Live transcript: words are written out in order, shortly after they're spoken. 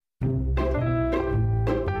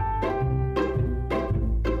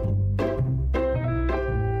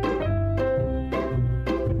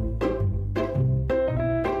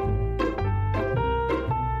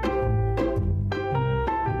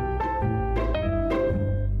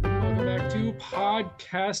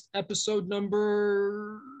Podcast episode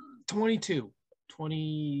number 22.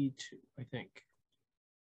 22, I think.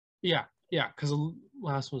 Yeah, because the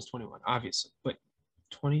last one was 21, obviously. But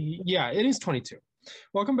 20, yeah, it is 22.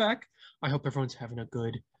 Welcome back. I hope everyone's having a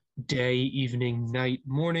good day, evening, night,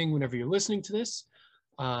 morning, whenever you're listening to this.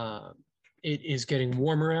 It is getting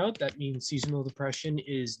warmer out. That means seasonal depression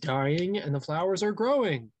is dying and the flowers are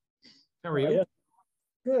growing. How are you? Yeah.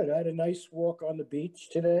 Good. I had a nice walk on the beach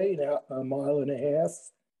today, a mile and a half.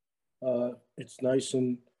 It's nice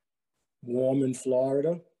and warm in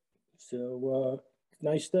Florida. So,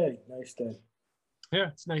 nice day. Yeah,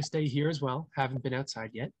 it's a nice day here as well. Haven't been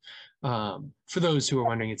outside yet. For those who are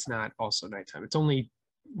wondering, it's not also nighttime. It's only,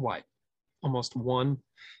 almost 1.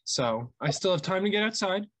 So I still have time to get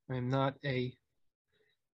outside. I'm not a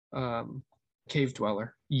cave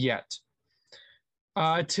dweller yet.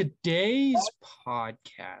 Today's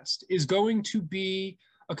podcast is going to be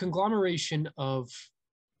a conglomeration of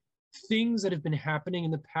things that have been happening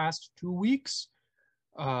in the past 2 weeks.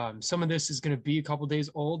 Some of this is going to be a couple days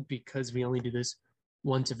old because we only do this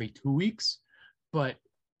once every 2 weeks, but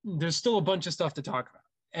there's still a bunch of stuff to talk about.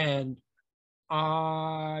 And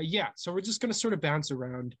so we're just going to sort of bounce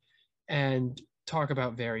around and talk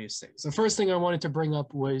about various things. The first thing I wanted to bring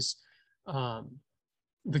up was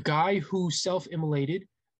the guy who self-immolated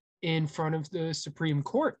in front of the Supreme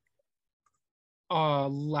Court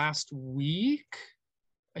last week.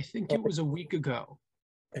 I think it was a week ago.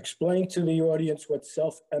 Explain to the audience what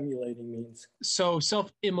self-emulating means. So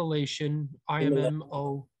self-immolation, immolation,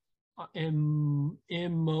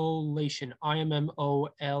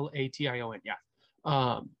 IMMOLATION.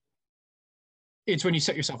 Yeah. It's when you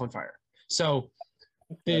set yourself on fire. So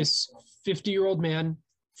this 50-year-old man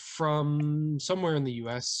from somewhere in the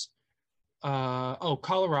US,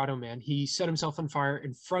 Colorado man, he set himself on fire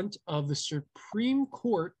in front of the Supreme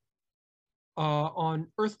Court on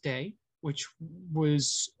Earth Day, which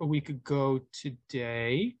was a week ago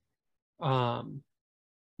today.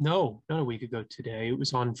 No, not a week ago today. It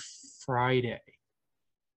was on Friday.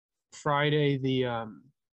 Friday, the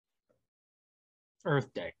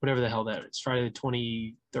Earth Day, whatever the hell that is. Friday the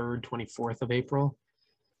 23rd, 24th of April.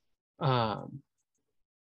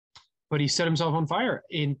 But he set himself on fire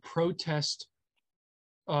in protest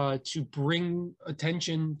to bring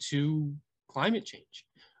attention to climate change.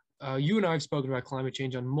 You and I have spoken about climate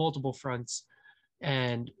change on multiple fronts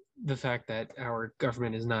and the fact that our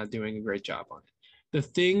government is not doing a great job on it. The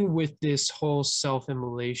thing with this whole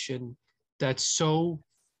self-immolation it's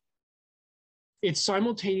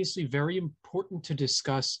simultaneously very important to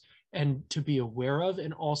discuss and to be aware of,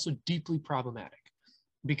 and also deeply problematic.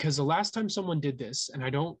 Because the last time someone did this, and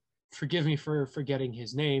forgive me for forgetting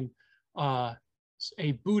his name, a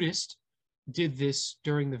Buddhist did this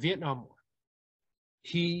during the Vietnam War.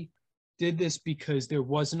 He did this because there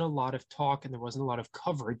wasn't a lot of talk and there wasn't a lot of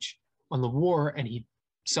coverage on the war, and he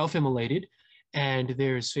self-immolated. And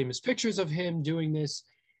there's famous pictures of him doing this.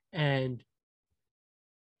 And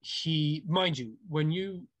he, mind you,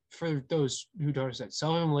 for those who don't understand,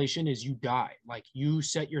 self-immolation is you die. Like, you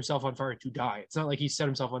set yourself on fire to die. It's not like he set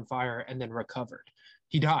himself on fire and then recovered.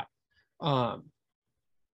 He died.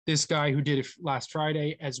 This guy who did it last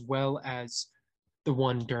Friday, as well as the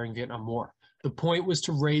one during Vietnam War. The point was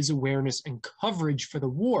to raise awareness and coverage for the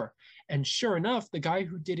war. And sure enough, the guy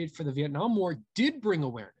who did it for the Vietnam War did bring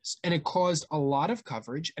awareness, and it caused a lot of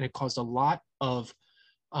coverage, and it caused a lot of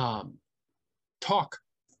talk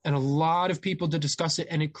and a lot of people to discuss it,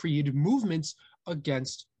 and it created movements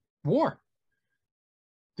against war.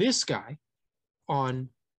 This guy, on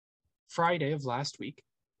Friday of last week,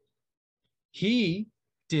 he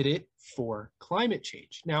did it for climate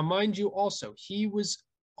change. Now, mind you, also, he was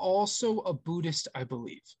also a Buddhist, I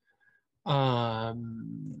believe.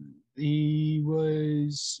 He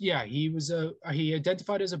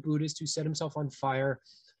identified as a Buddhist who set himself on fire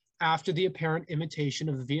after the apparent imitation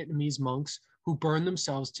of Vietnamese monks who burned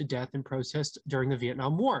themselves to death in protest during the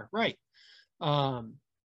Vietnam War. Right.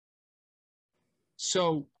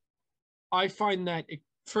 So I find that,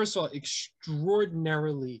 first of all,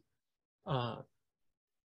 extraordinarily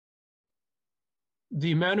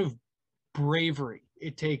the amount of bravery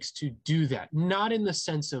it takes to do that. Not in the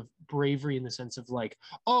sense of bravery in the sense of like,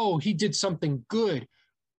 oh, he did something good,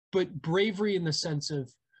 but bravery in the sense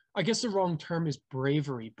of, I guess the wrong term is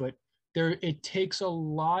bravery, but it takes a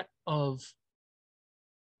lot of,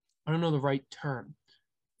 I don't know the right term.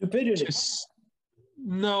 Stupidity.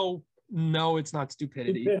 No, it's not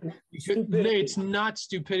stupidity. It's not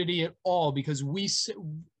stupidity at all, because we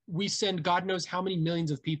send God knows how many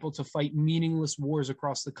millions of people to fight meaningless wars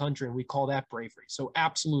across the country, and we call that bravery. So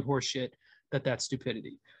absolute horseshit. that that's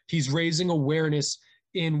stupidity. He's raising awareness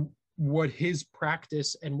in what his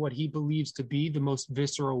practice and what he believes to be the most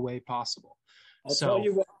visceral way possible. I'll tell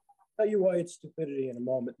you why it's stupidity in a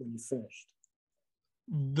moment when you're finished.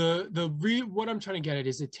 What I'm trying to get at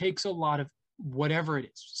is it takes a lot of whatever it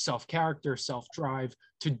is, self-character, self-drive,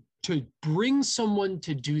 to bring someone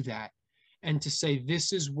to do that and to say,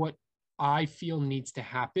 this is what I feel needs to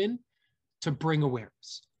happen to bring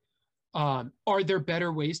awareness. Are there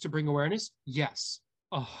better ways to bring awareness? Yes,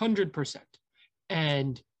 100%.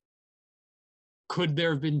 And could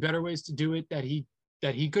there have been better ways to do it that he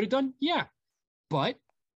could have done? Yeah, but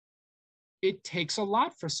it takes a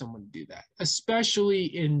lot for someone to do that, especially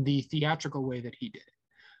in the theatrical way that he did it.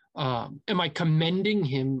 Am I commending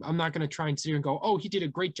him? I'm not going to try and sit here and go, oh, he did a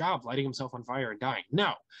great job lighting himself on fire and dying.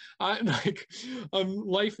 No,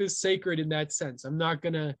 life is sacred in that sense. I'm not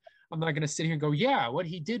going to sit here and go, yeah, what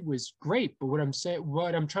he did was great. But what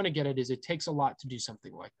I'm trying to get at is it takes a lot to do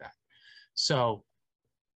something like that. So,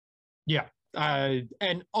 yeah. The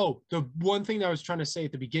one thing that I was trying to say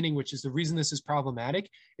at the beginning, which is the reason this is problematic,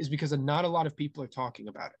 is because not a lot of people are talking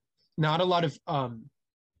about it. Not a lot of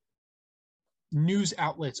news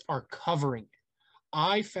outlets are covering it.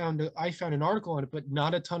 I found an article on it, but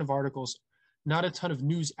not a ton of articles, not a ton of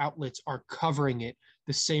news outlets are covering it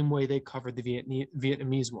the same way they covered the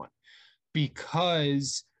Vietnamese one,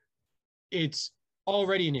 because it's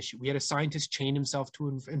already an issue. We had a scientist chain himself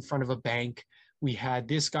in front of a bank. We had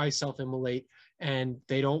this guy self-immolate, and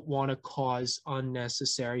they don't want to cause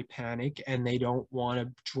unnecessary panic, and they don't want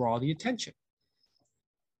to draw the attention.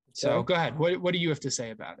 Okay. So go ahead. What do you have to say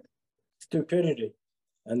about it? Stupidity.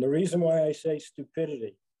 And the reason why I say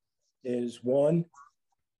stupidity is, one,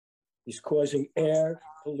 he's causing air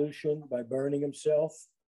pollution by burning himself.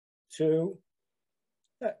 Two,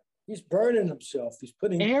 he's burning himself. He's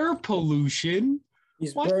putting air pollution.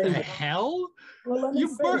 He's what burning. The hell? Well,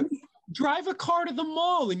 drive a car to the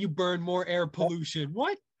mall and you burn more air pollution.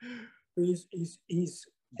 What? He's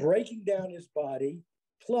breaking down his body.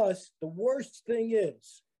 Plus, the worst thing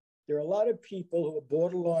is, there are a lot of people who are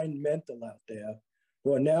borderline mental out there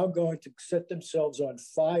who are now going to set themselves on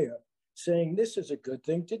fire, saying this is a good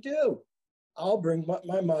thing to do. I'll bring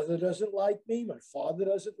my mother doesn't like me. My father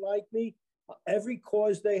doesn't like me. Every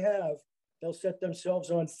cause they have, they'll set themselves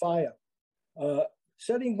on fire.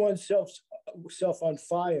 Setting oneself on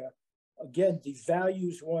fire, again,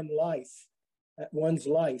 devalues one's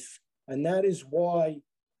life. And that is why,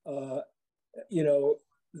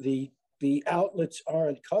 the outlets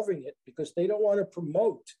aren't covering it, because they don't want to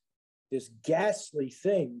promote this ghastly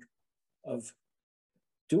thing of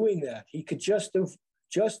doing that. He could just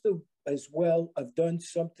as well have done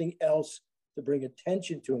something else to bring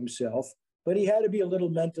attention to himself, but he had to be a little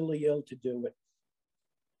mentally ill to do it.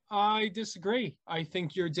 I disagree. I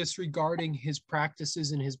think you're disregarding his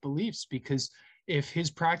practices and his beliefs, because if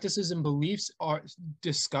his practices and beliefs are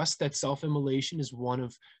discussed that self-immolation is one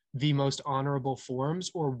of the most honorable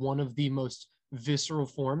forms, or one of the most visceral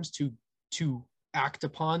forms to act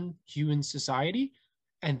upon human society,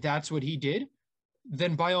 and that's what he did,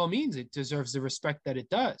 then by all means, it deserves the respect that it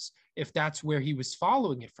does, if that's where he was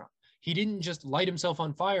following it from. He didn't just light himself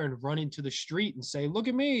on fire and run into the street and say, look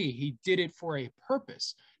at me. He did it for a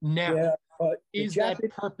purpose. Now, is that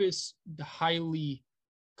purpose highly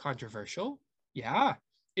controversial? Yeah.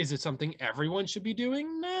 Is it something everyone should be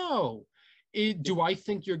doing? No. Do I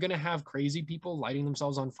think you're going to have crazy people lighting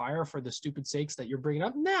themselves on fire for the stupid sakes that you're bringing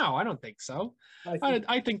up? No, I don't think so.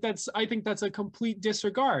 I think that's a complete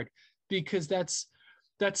disregard, because that's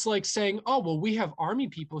like saying, oh, well, we have army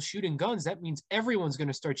people shooting guns. That means everyone's going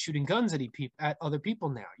to start shooting guns at other people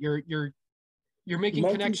now. You're making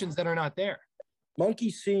connections that are not there.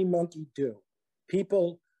 Monkey see, monkey do.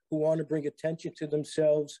 People who want to bring attention to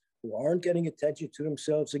themselves, who aren't getting attention to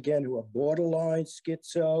themselves, again, who are borderline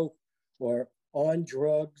schizo or on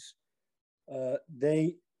drugs,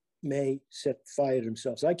 they may set fire to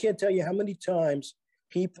themselves. I can't tell you how many times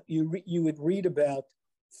people you would read about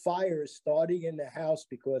fires starting in the house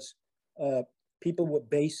because people were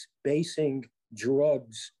basing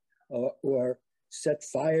drugs or set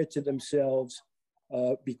fire to themselves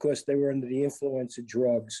because they were under the influence of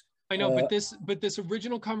drugs. I know, but this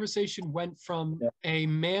original conversation went from a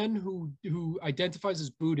man who identifies as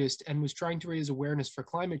Buddhist and was trying to raise awareness for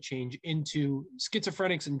climate change into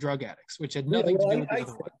schizophrenics and drug addicts, which had nothing to do with the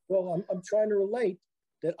other one. Well, I'm trying to relate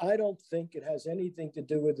that I don't think it has anything to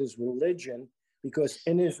do with his religion, because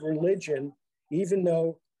in his religion, even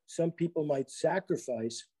though some people might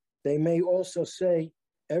sacrifice, they may also say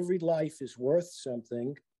every life is worth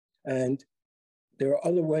something, and there are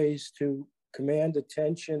other ways to command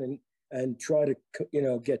attention and try to,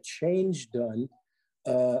 get change done.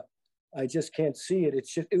 I just can't see it.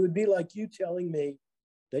 It would be like you telling me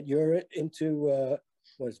that you're into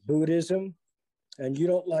what's Buddhism, and you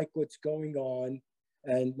don't like what's going on,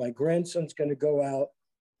 and my grandson's going to go out,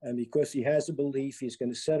 and because he has a belief, he's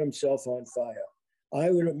going to set himself on fire. I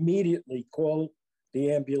would immediately call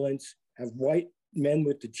the ambulance, have white men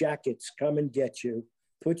with the jackets come and get you,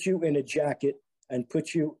 put you in a jacket, and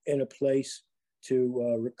put you in a place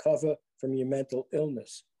to recover from your mental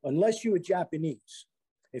illness, unless you were Japanese.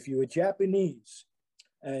 If you were Japanese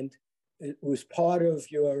and it was part of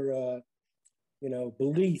your,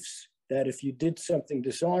 beliefs that if you did something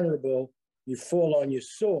dishonorable, you fall on your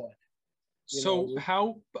sword.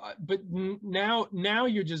 But now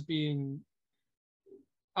you're just being,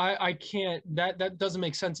 I can't, that doesn't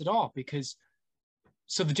make sense at all, because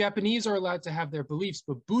so the Japanese are allowed to have their beliefs,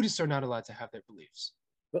 but Buddhists are not allowed to have their beliefs.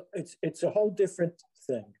 But it's a whole different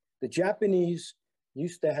thing. The Japanese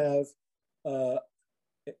used to have,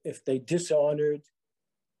 if they dishonored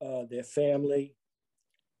their family,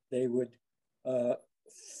 they would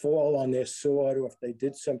fall on their sword, or if they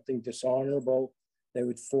did something dishonorable, they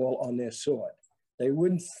would fall on their sword. They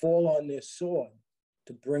wouldn't fall on their sword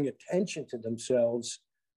to bring attention to themselves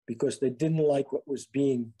because they didn't like what was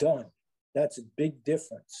being done. That's a big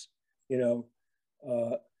difference.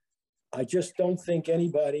 I just don't think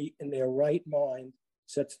anybody in their right mind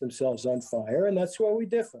sets themselves on fire, and that's where we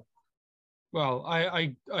differ. Well,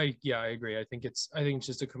 I agree. I think it's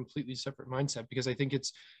just a completely separate mindset, because I think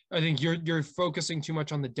you're focusing too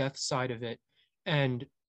much on the death side of it, and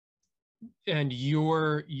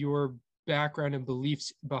your background and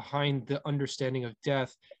beliefs behind the understanding of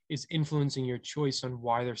death is influencing your choice on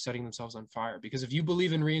why they're setting themselves on fire. Because if you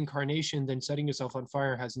believe in reincarnation, then setting yourself on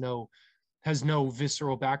fire has no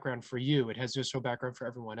visceral background for you. It has visceral background for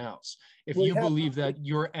everyone else. If you believe that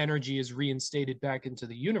your energy is reinstated back into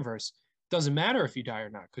the universe, doesn't matter if you die or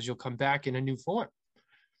not, because you'll come back in a new form.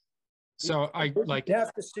 So you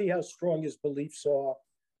have to see how strong his beliefs are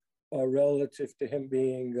relative to him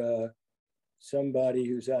being somebody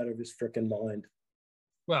who's out of his frickin' mind.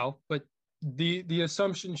 Well, but the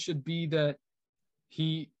assumption should be that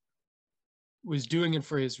he was doing it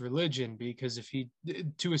for his religion, because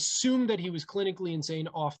to assume that he was clinically insane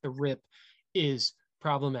off the rip is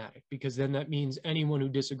problematic, because then that means anyone who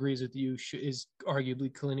disagrees with you is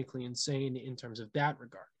arguably clinically insane in terms of that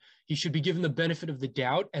regard. He should be given the benefit of the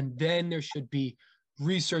doubt, and then there should be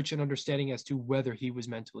research and understanding as to whether he was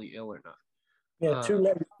mentally ill or not. Yeah, 2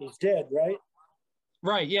 members, he's dead, right?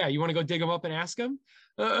 Right, yeah. You want to go dig him up and ask him?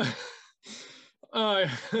 You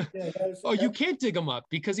can't dig him up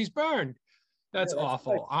because he's burned. That's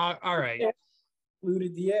awful. All right.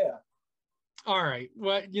 Polluted the air. All right.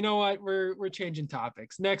 Well, you know what? We're changing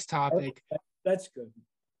topics. Next topic. Okay. That's good.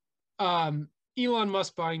 Elon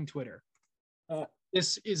Musk buying Twitter.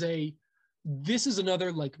 This is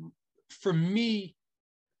another, like, for me,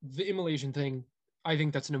 the immolation thing, I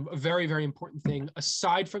think that's a very, very important thing.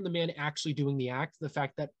 Aside from the man actually doing the act, the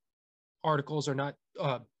fact that articles are not,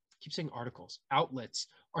 keep saying articles, outlets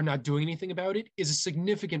are not doing anything about it is a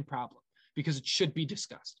significant problem, because it should be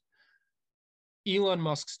discussed. Elon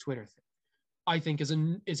Musk's Twitter thing, I think, is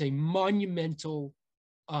a monumental,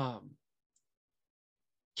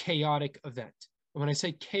 chaotic event. And when I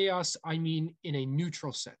say chaos, I mean in a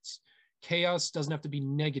neutral sense. Chaos doesn't have to be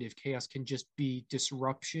negative. Chaos can just be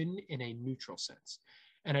disruption in a neutral sense.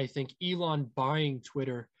 And I think Elon buying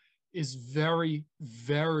Twitter is very,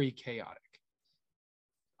 very chaotic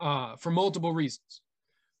for multiple reasons.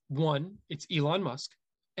 One, it's Elon Musk,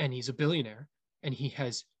 and he's a billionaire, and he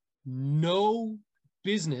has no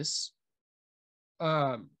business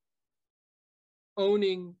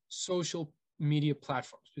owning social media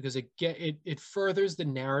platforms, because it furthers the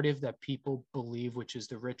narrative that people believe, which is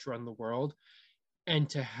the rich run the world. And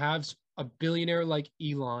to have a billionaire like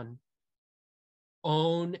Elon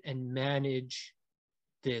own and manage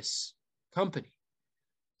this company,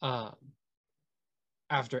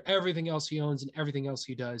 after everything else he owns and everything else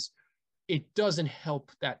he does, it doesn't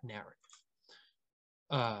help that narrative.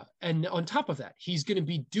 And on top of that, he's going to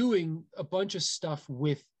be doing a bunch of stuff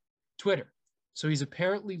with Twitter. So he's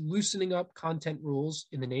apparently loosening up content rules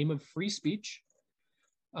in the name of free speech.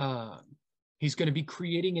 He's going to be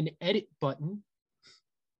creating an edit button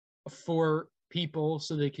for people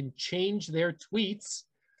so they can change their tweets.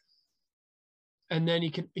 And then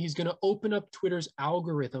he's going to open up Twitter's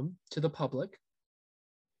algorithm to the public,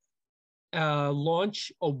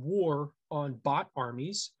 launch a war on bot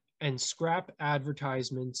armies, and scrap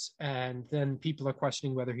advertisements. And then people are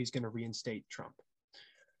questioning whether he's going to reinstate Trump.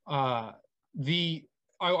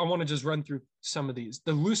 I want to just run through some of these.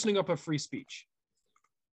 The loosening up of free speech.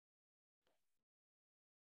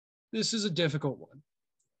 This is a difficult one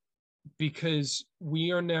because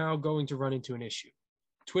we are now going to run into an issue.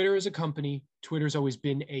 Twitter is a company. Twitter's always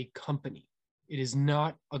been a company. It is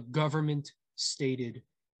not a government stated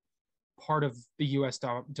part of the US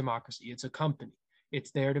democracy. It's a company.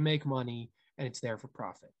 It's there to make money and it's there for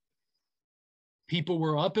profit. People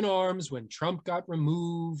were up in arms when Trump got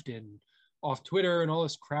removed and off Twitter and all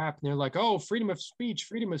this crap. And they're like, oh, freedom of speech,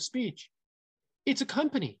 freedom of speech. It's a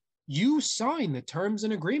company. You sign the terms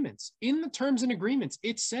and agreements. In the terms and agreements,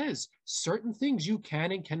 it says certain things you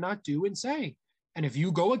can and cannot do and say. And if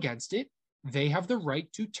you go against it, they have the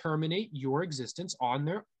right to terminate your existence on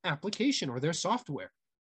their application or their software.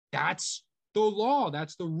 That's the law.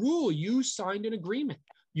 That's the rule. You signed an agreement.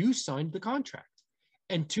 You signed the contract.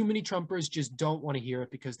 And too many Trumpers just don't want to hear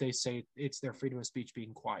it because they say it's their freedom of speech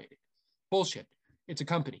being quieted. Bullshit. It's a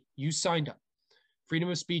company. You signed up. Freedom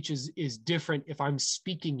of speech is different if I'm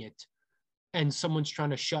speaking it and someone's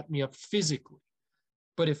trying to shut me up physically.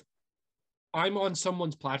 But if I'm on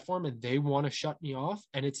someone's platform and they want to shut me off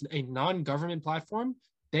and it's a non-government platform,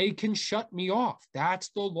 they can shut me off. That's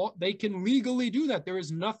the law. They can legally do that. There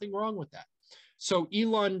is nothing wrong with that. So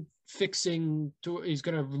Elon he's going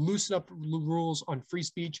to loosen up rules on free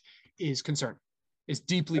speech is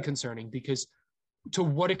deeply concerning because to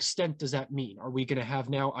what extent does that mean? Are we going to have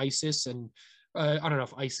now ISIS and I don't know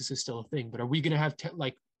if ISIS is still a thing, but are we going to have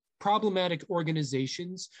problematic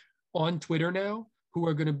organizations on Twitter now who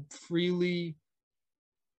are going to freely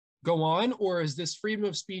go on? Or is this freedom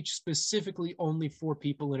of speech specifically only for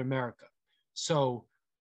people in America? So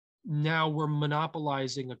now we're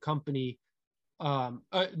monopolizing a company, not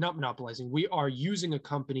monopolizing, we are using a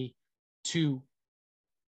company to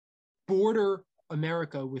border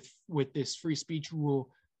America with this free speech rule.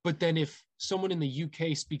 But then if someone in the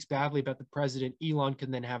UK speaks badly about the president, Elon can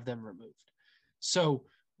then have them removed. So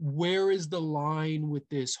where is the line with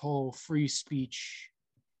this whole free speech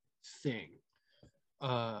thing?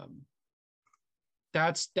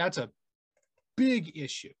 That's a big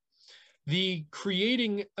issue. The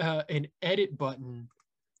creating an edit button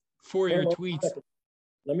for your tweets.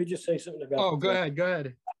 Let me just say something about. Oh, go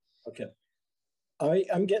ahead. Okay.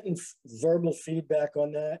 I'm getting verbal feedback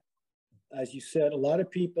on that. As you said, a lot of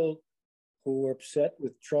people who were upset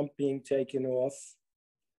with Trump being taken off,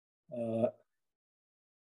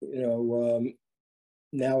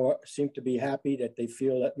 now seem to be happy that they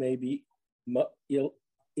feel that maybe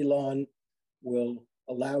Elon will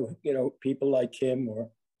allow, people like him or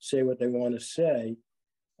say what they want to say.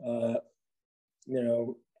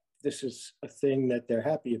 This is a thing that they're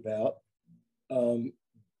happy about.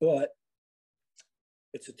 But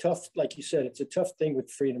it's a tough, like you said, it's a tough thing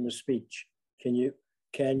with freedom of speech. Can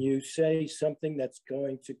you say something that's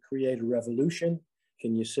going to create a revolution?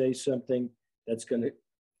 Can you say something that's going to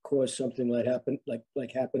cause something like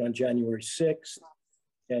happened on January 6th?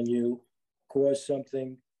 Can you cause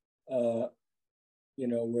something,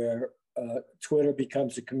 where Twitter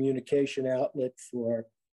becomes a communication outlet for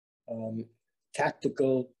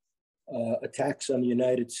tactical attacks on the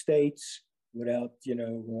United States without,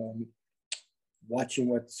 watching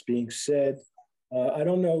what's being said? I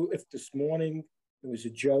don't know if this morning it was a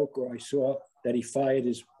joke or I saw that he fired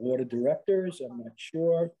his board of directors. I'm not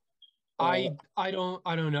sure. I don't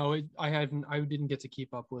know. I didn't get to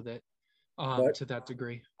keep up with it to that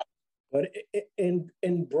degree. But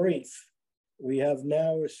in brief, we have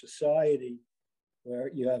now a society where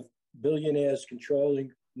you have billionaires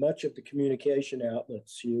controlling much of the communication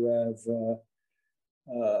outlets. You have,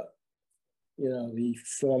 the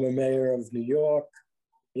former mayor of New York,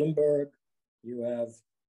 Bloomberg. You have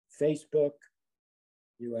Facebook.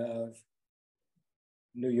 You have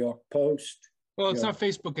New York Post. Well, it's not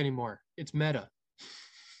Facebook anymore. It's Meta.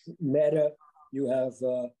 Meta. You have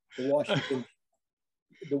the Washington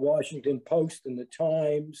Post and the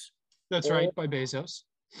Times. That's right, by Bezos.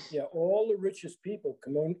 Yeah, all the richest people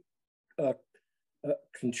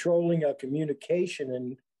controlling our communication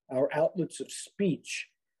and our outlets of speech.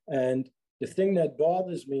 And the thing that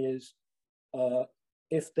bothers me is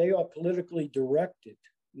if they are politically directed,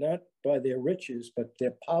 not by their riches, but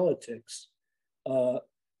their politics,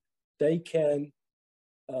 they can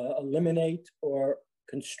eliminate or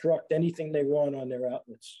construct anything they want on their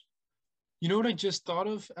outlets. You know what I just thought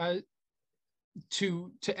of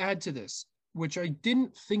to add to this, which I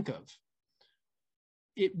didn't think of?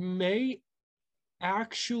 It may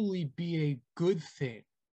actually be a good thing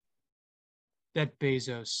that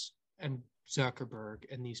Bezos and Zuckerberg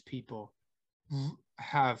and these people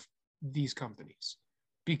have these companies,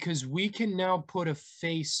 because we can now put a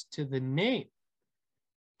face to the name.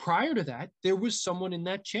 prior to that, there was someone in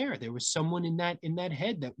that chair. There was someone in that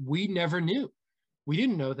head that we never knew. We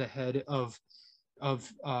didn't know the head of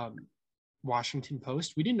Washington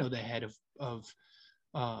Post. We didn't know the head of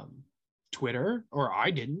Twitter, or I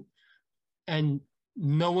didn't, and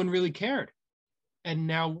no one really cared. And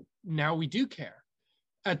now we do care.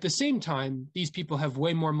 At the same time, these people have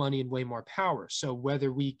way more money and way more power. So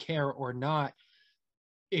whether we care or not,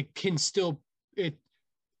 it can still,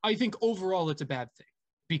 I think overall it's a bad thing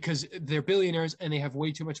because they're billionaires and they have way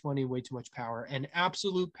too much money and way too much power, and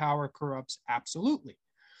absolute power corrupts absolutely.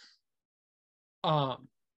 But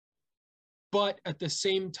at the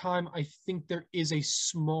same time, I think there is a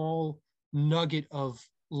small nugget of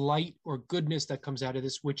light or goodness that comes out of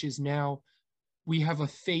this, which is now we have a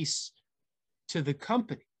face to the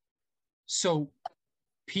company. So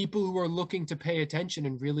people who are looking to pay attention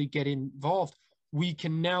and really get involved, we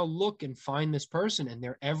can now look and find this person, and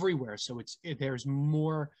they're everywhere. So there's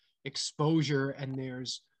more exposure and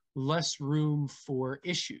there's less room for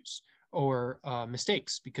issues or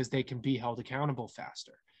mistakes because they can be held accountable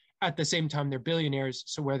faster. At the same time, they're billionaires,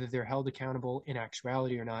 so whether they're held accountable in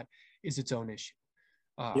actuality or not is its own issue.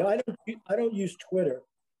 Yeah, I don't use Twitter,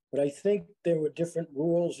 but I think there were different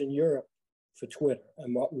rules in Europe for Twitter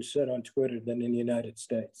and what was said on Twitter than in the United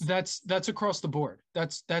States. That's across the board.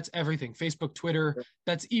 That's everything. Facebook, Twitter,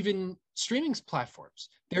 that's even streaming platforms.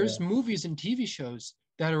 There's movies and TV shows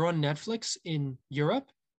that are on Netflix in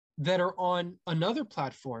Europe that are on another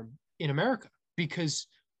platform in America because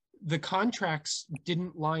the contracts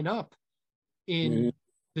didn't line up in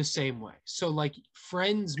the same way. So like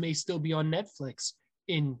Friends may still be on Netflix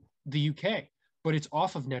in the UK, but it's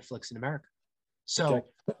off of Netflix in America. So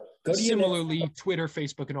similarly, Twitter,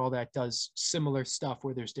 Facebook, and all that does similar stuff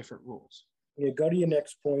where there's different rules. Yeah, go to your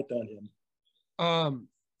next point on him.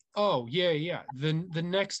 Oh, yeah. The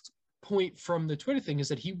next point from the Twitter thing is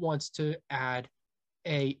that he wants to add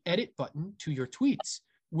a edit button to your tweets,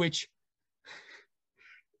 which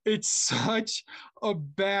it's such a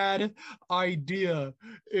bad idea.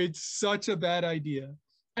 It's such a bad idea.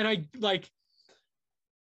 And I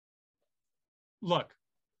look,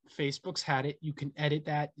 Facebook's had it. You can edit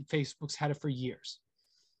that. Facebook's had it for years.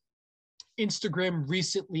 Instagram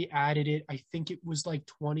recently added it. I think it was like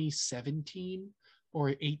 2017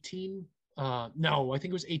 or 18. No, I think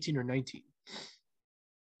it was 18 or 19.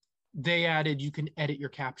 They added you can edit your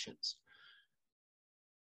captions.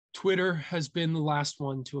 Twitter has been the last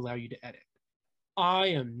one to allow you to edit. I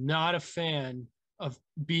am not a fan of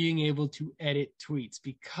being able to edit tweets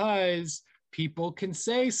because people can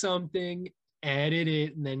say something, edit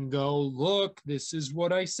it, and then go, look, this is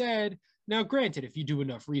what I said. Now, granted, if you do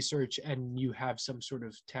enough research and you have some sort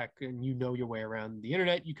of tech and you know your way around the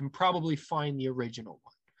internet, you can probably find the original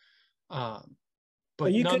one.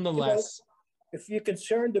 But nonetheless, if you're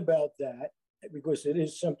concerned about that, because it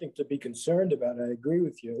is something to be concerned about, I agree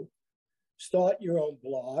with you. Start your own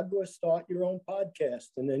blog or start your own podcast,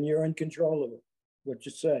 and then you're in control of it. What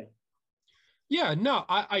you say? Yeah, no,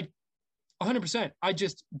 I 100%. I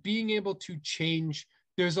just being able to change.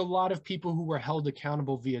 There's a lot of people who were held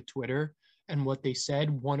accountable via Twitter and what they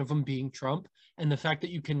said, one of them being Trump, and the fact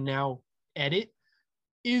that you can now edit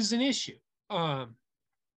is an issue.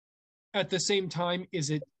 At the same time, is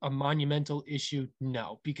it a monumental issue?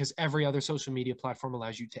 No, because every other social media platform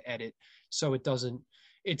allows you to edit. So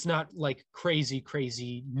it's not like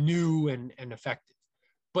crazy new and effective,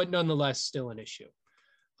 but nonetheless still an issue.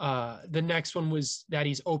 The next one was that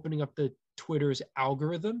he's opening up the Twitter's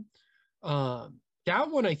algorithm.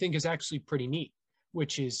 That one I think is actually pretty neat,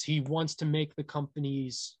 which is he wants to make the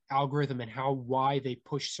company's algorithm and why they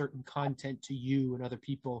push certain content to you and other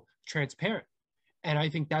people transparent. And I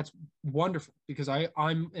think that's wonderful because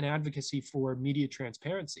I'm an advocacy for media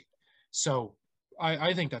transparency. So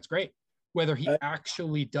I think that's great. Whether he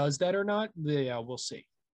actually does that or not, we'll see.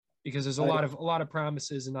 Because there's a lot of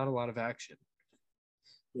promises and not a lot of action.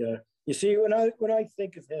 Yeah. You see, when I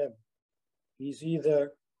think of him, he's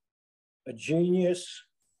either a genius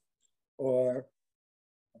or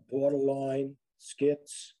a borderline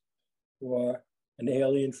skits or an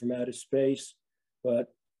alien from outer space.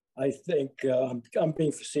 But I think I'm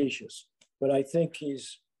being facetious, but I think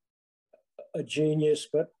he's a genius.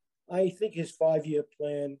 But I think his 5-year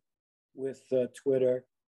plan with Twitter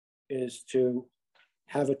is to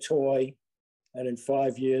have a toy and in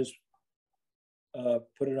 5 years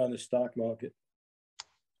put it on the stock market.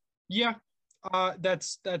 Yeah,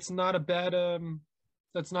 that's not a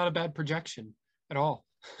bad projection at all.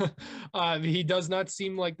 He does not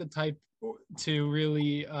seem like the type to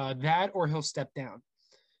really that, or he'll step down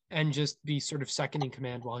and just be sort of second in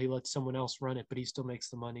command while he lets someone else run it, but he still makes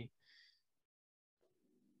the money.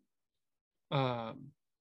 Um,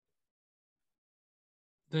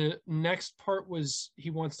 the next part was he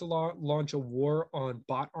wants to launch a war on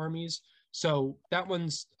bot armies. So that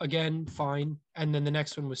one's again fine. And then the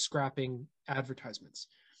next one was scrapping advertisements.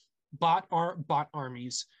 Bot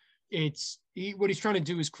armies. What he's trying to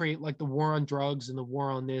do is create like the war on drugs and the war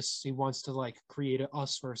on this. He wants to like create a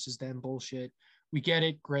us versus them bullshit. We get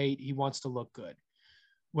it, great. He wants to look good.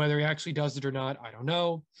 Whether he actually does it or not, I don't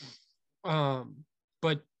know.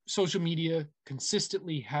 But social media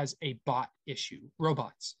consistently has a bot issue.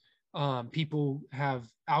 Robots. People have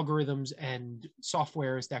algorithms and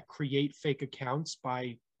softwares that create fake accounts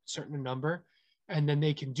by certain number, and then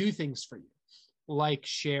they can do things for you, like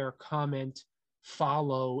share, comment,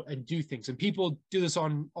 follow, and do things. And people do this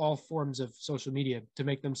on all forms of social media to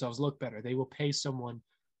make themselves look better. They will pay someone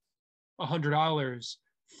 $100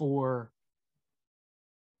 for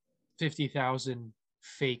 50,000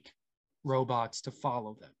 fake robots to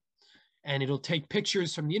follow them. And it'll take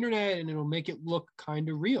pictures from the internet and it'll make it look kind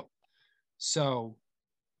of real. So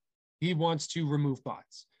he wants to remove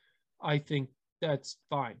bots. I think that's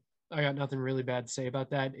fine. I got nothing really bad to say about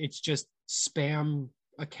that. It's just spam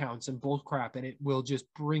accounts and bull crap, and it will just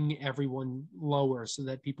bring everyone lower so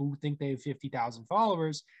that people who think they have 50,000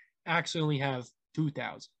 followers actually only have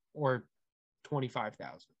 2,000 or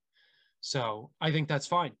 25,000. So I think that's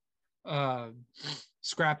fine.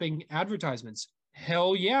 Scrapping advertisements.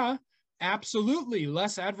 Hell yeah, absolutely.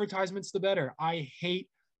 Less advertisements, the better. I hate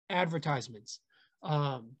advertisements.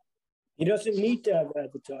 He doesn't need to have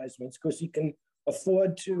advertisements because he can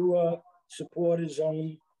afford to support his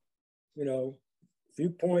own,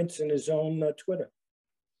 viewpoints in his own Twitter.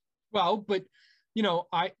 Well, but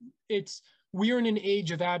we're in an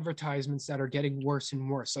age of advertisements that are getting worse and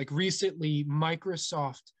worse. Like recently,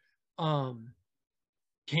 Microsoft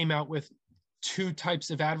came out with 2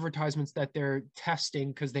 types of advertisements that they're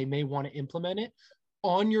testing because they may want to implement it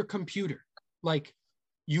on your computer. Like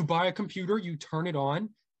you buy a computer, you turn it on,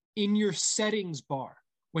 in your settings bar.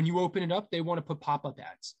 When you open it up, they want to put pop-up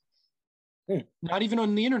ads. Not even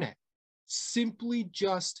on the internet. Simply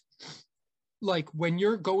just like when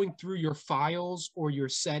you're going through your files or your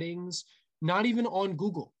settings, not even on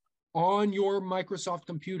Google, on your Microsoft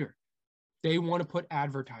computer, they want to put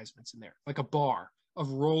advertisements in there, like a bar of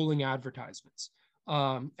rolling advertisements.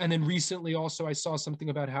 And then recently also I saw something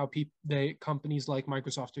about how companies like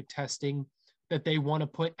Microsoft are testing that they want to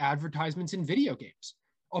put advertisements in video games.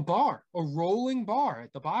 A rolling bar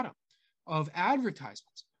at the bottom of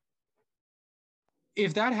advertisements.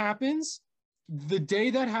 If that happens, the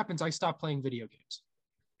day that happens, I stop playing video games.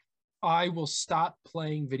 I will stop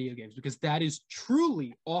playing video games because that is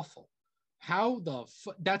truly awful.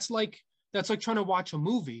 That's like trying to watch a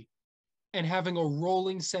movie and having a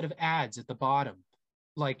rolling set of ads at the bottom,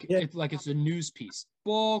 it's a news piece.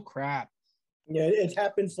 Bull crap. Yeah, it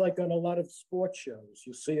happens like on a lot of sports shows.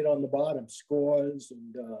 You see it on the bottom, scores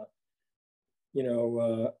and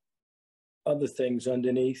other things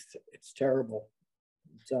underneath. It's terrible.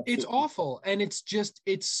 It's awful, and it's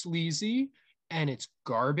sleazy, and it's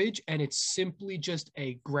garbage, and it's simply just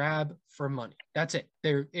a grab for money. That's it.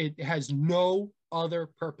 It has no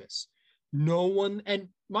other purpose. No one, and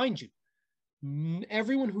mind you,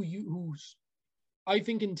 everyone who's I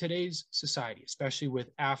think in today's society, especially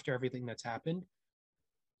with after everything that's happened,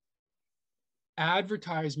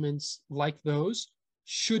 advertisements like those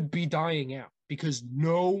should be dying out because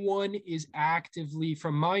no one is actively,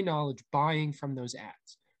 from my knowledge, buying from those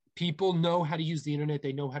ads. People know how to use the internet.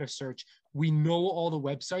 They know how to search. We know all the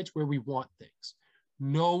websites where we want things.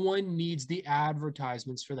 No one needs the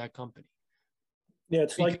advertisements for that company. Yeah,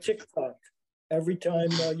 it's like TikTok. Every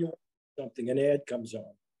time you want something, an ad comes on.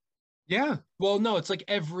 Yeah. Well, no, it's like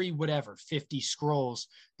every 50 scrolls,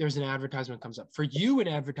 there's an advertisement comes up. For you, an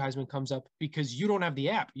advertisement comes up because you don't have the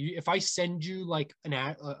app. If I send you like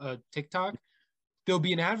a TikTok, there'll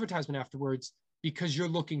be an advertisement afterwards because you're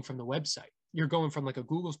looking from the website. You're going from like a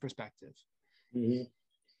Google's perspective. Mm-hmm.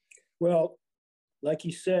 Well, like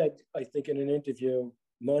he said, I think in an interview,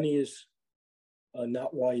 money is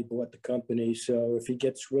not why he bought the company. So if he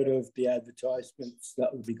gets rid of the advertisements, that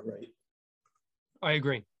would be great. I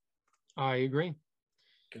agree.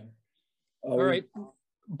 Okay. All right.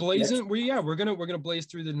 Blazing. We're gonna blaze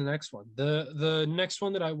through the next one. The next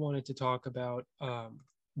one that I wanted to talk about,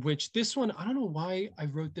 which this one, I don't know why I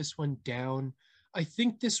wrote this one down. I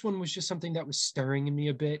think this one was just something that was stirring in me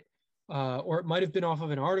a bit, or it might have been off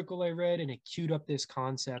of an article I read and it queued up this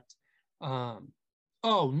concept. Oh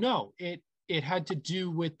no, it had to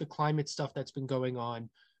do with the climate stuff that's been going on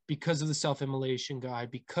because of the self-immolation guy,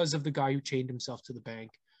 because of the guy who chained himself to the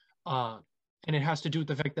bank. And it has to do with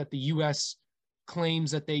the fact that the U.S.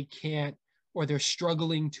 claims that they can't, or they're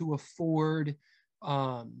struggling to afford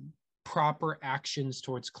proper actions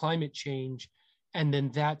towards climate change. And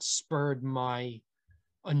then that spurred my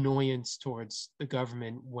annoyance towards the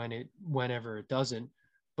government whenever it doesn't,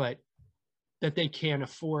 but that they can't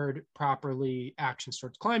afford properly actions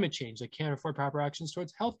towards climate change. They can't afford proper actions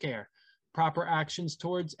towards healthcare, proper actions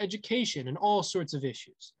towards education, and all sorts of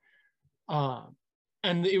issues.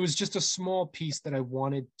 And it was just a small piece that I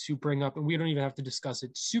wanted to bring up, and we don't even have to discuss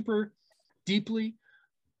it super deeply,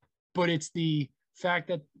 but it's the fact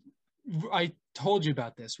that I told you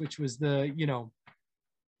about this, which was the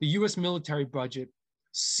U.S. military budget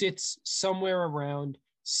sits somewhere around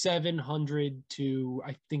 700 to,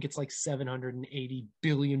 I think it's like $780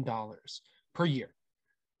 billion per year.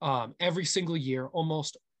 Every single year,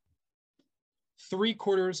 almost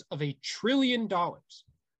 $750 billion.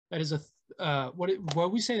 That is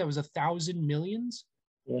what we say, that was 1,000 millions.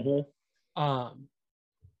 Mm-hmm.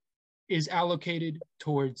 Is allocated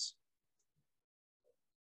towards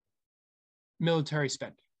military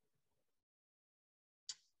spending.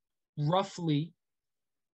 Roughly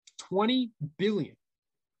 20 billion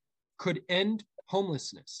could end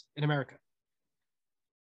homelessness in America.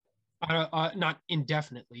 Not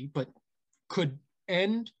indefinitely, but could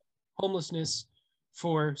end homelessness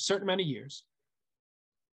for a certain amount of years.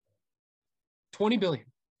 20 billion.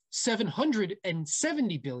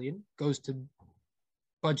 770 billion goes to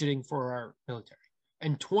budgeting for our military.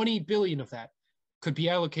 And 20 billion of that could be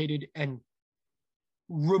allocated and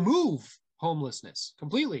remove homelessness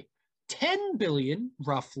completely. 10 billion,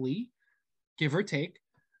 roughly, give or take,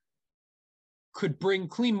 could bring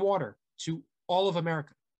clean water to all of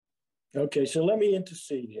America. Okay, so let me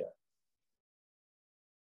intercede here.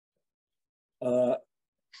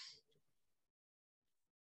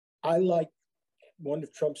 I like one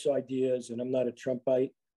of Trump's ideas, and I'm not a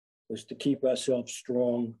Trumpite, was to keep ourselves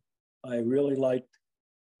strong. I really liked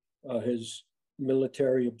his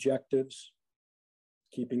military objectives,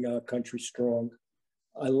 keeping our country strong.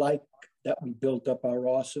 I like that we built up our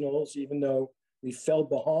arsenals, even though we fell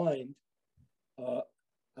behind.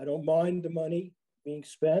 I don't mind the money being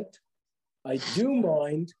spent. I do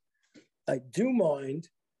mind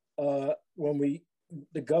when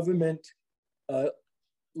the government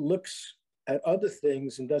looks at other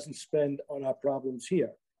things and doesn't spend on our problems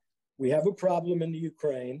here. We have a problem in the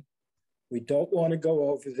Ukraine. We don't want to go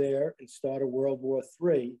over there and start a World War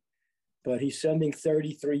III, but he's sending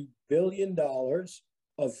 $33 billion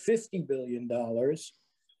of $50 billion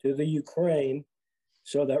to the Ukraine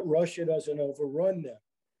so that Russia doesn't overrun them.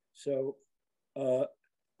 So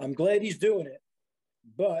I'm glad he's doing it.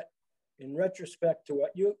 But in retrospect to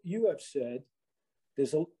what you have said,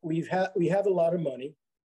 we have a lot of money.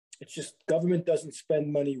 It's just government doesn't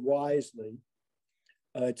spend money wisely.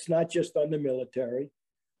 It's not just on the military.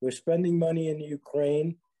 We're spending money in the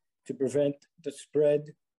Ukraine to prevent the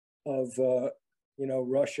spread of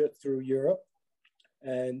Russia through Europe,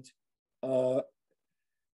 and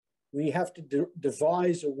we have to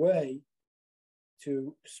devise a way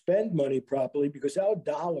to spend money properly, because our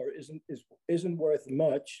dollar isn't worth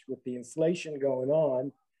much with the inflation going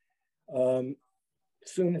on.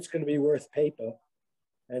 Soon it's going to be worth paper,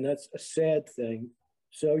 and that's a sad thing.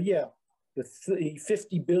 So yeah, the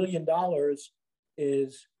 $50 billion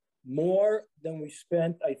is more than we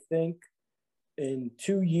spent, I think, in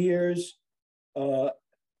 2 years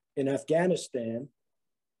in Afghanistan.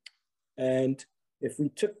 And if we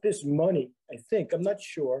took this money, I'm not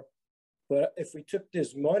sure, but if we took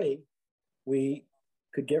this money, we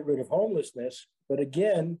could get rid of homelessness. But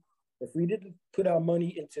again, if we didn't put our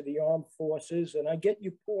money into the armed forces, and I get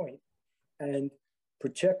your point, and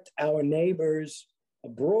protect our neighbors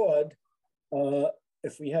abroad,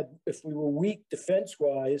 if we were weak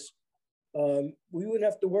defense-wise, we wouldn't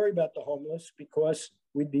have to worry about the homeless, because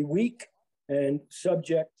we'd be weak and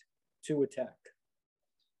subject to attack.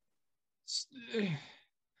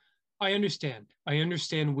 I understand.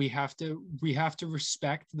 We have to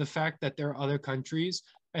respect the fact that there are other countries,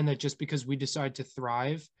 and that just because we decide to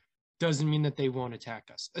thrive doesn't mean that they won't attack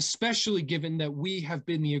us, especially given that we have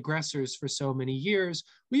been the aggressors for so many years.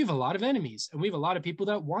 We have a lot of enemies, and we have a lot of people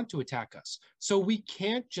that want to attack us. So we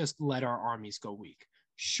can't just let our armies go weak.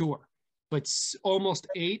 Sure, but almost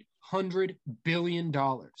 $800 billion,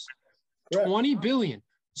 Correct. 20 billion.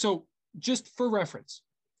 So just for reference,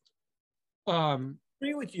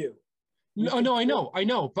 Agree with you. No, I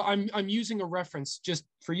know, but I'm using a reference just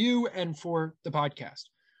for you and for the podcast.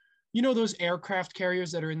 You know those aircraft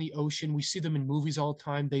carriers that are in the ocean? We see them in movies all the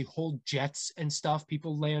time. They hold jets and stuff.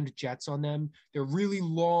 People land jets on them. They're really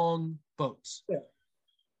long boats. Yeah.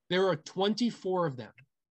 There are 24 of them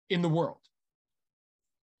in the world.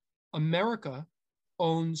 America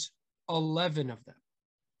owns 11 of them.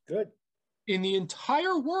 Good. In the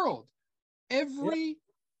entire world, every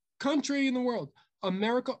country in the world,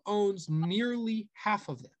 America owns nearly half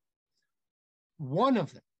of them. One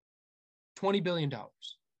of them, $20 billion.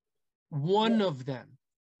 One of them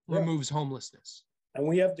removes homelessness. And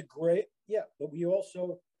we have but we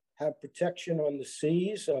also have protection on the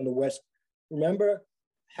seas, on the west. Remember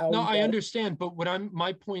how? No, I understand, but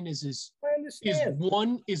my point is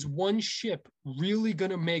one ship really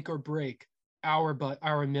going to make or break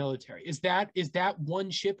our military? Is that one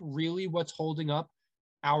ship really what's holding up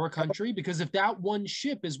our country? Because if that one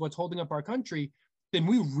ship is what's holding up our country, then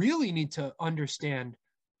we really need to understand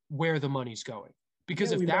where the money's going.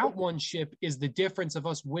 Because if that one ship is the difference of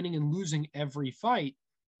us winning and losing every fight,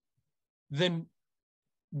 then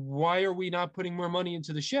why are we not putting more money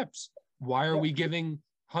into the ships? Why are we giving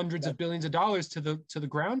hundreds of billions of dollars to the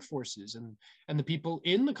ground forces and the people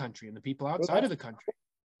in the country and the people outside of the country?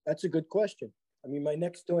 That's a good question. I mean, my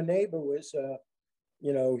next door neighbor was,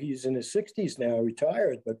 he's in his 60s now,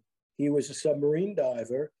 retired, but he was a submarine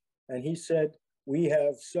diver. And he said, we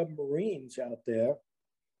have submarines out there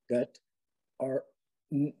that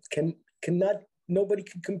nobody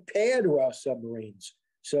can compare to our submarines.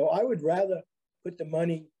 So I would rather put the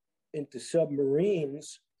money into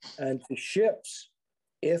submarines and to ships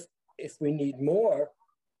if we need more,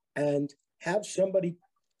 and have somebody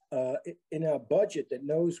in our budget that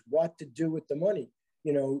knows what to do with the money.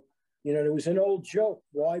 There was an old joke: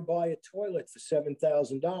 why buy a toilet for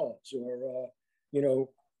 $7,000, or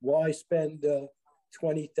why spend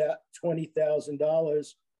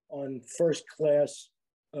 $20,000 on first class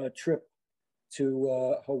trip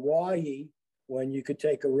to Hawaii when you could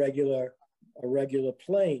take a regular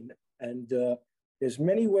plane? And there's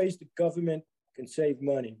many ways the government can save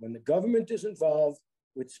money. When the government is involved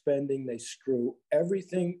with spending, they screw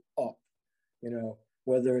everything up.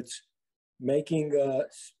 Whether it's making a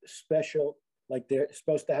special, like they're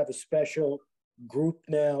supposed to have a special group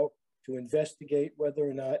now to investigate whether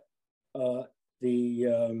or not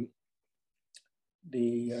the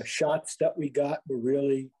shots that we got were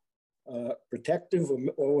really protective,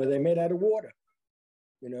 or were they made out of water?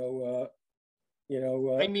 I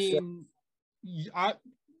mean,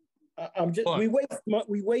 we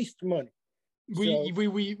waste money.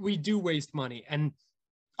 We do waste money, and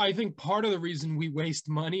I think part of the reason we waste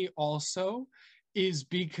money also is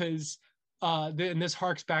because and this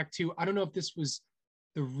harks back to, I don't know if this was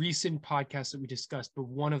the recent podcast that we discussed, but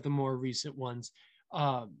one of the more recent ones,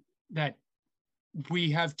 that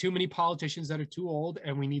we have too many politicians that are too old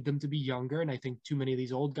and we need them to be younger. And I think too many of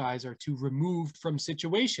these old guys are too removed from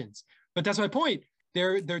situations. But that's my point.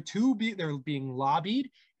 They're being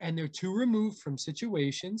lobbied and they're too removed from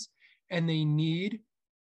situations, and they need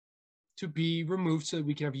to be removed so that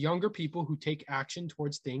we can have younger people who take action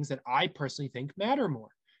towards things that I personally think matter more.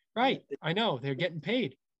 Right. I know they're getting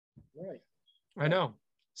paid. Right. I know.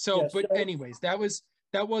 So, anyways, that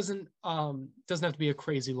wasn't, doesn't have to be a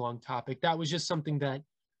crazy long topic. That was just something that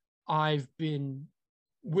I've been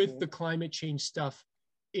with the climate change stuff.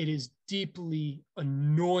 It is deeply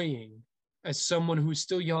annoying as someone who's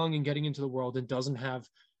still young and getting into the world and doesn't have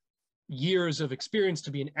years of experience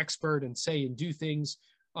to be an expert and say and do things.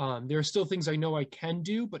 There are still things I know I can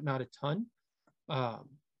do, but not a ton.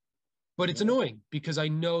 But it's annoying because I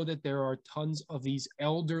know that there are tons of these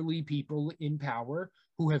elderly people in power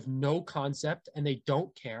who have no concept and they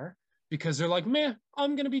don't care because they're like, meh,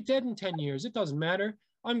 I'm going to be dead in 10 years. It doesn't matter.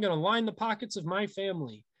 I'm going to line the pockets of my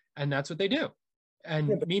family. And that's what they do.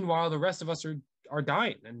 And meanwhile, the rest of us are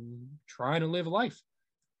dying and trying to live life.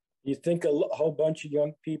 You think a whole bunch of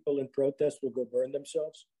young people in protest will go burn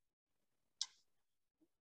themselves?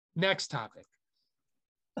 Next topic.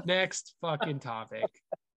 Next fucking topic.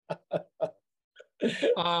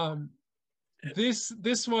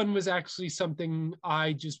 This one was actually something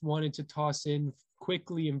I just wanted to toss in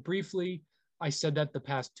quickly and briefly. I said that the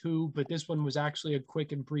past two, but this one was actually a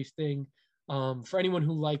quick and brief thing. For anyone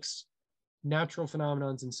who likes natural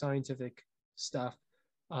phenomenons and scientific stuff,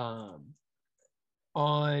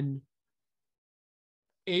 on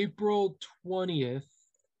April 20th,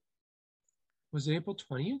 was it April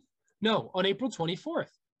 20th? No, on April 24th,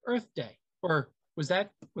 Earth Day. Or was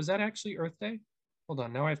that actually Earth Day? Hold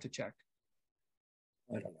on, now I have to check.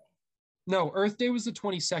 I don't know. No, Earth Day was the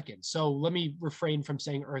 22nd. So let me refrain from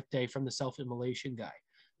saying Earth Day from the self-immolation guy.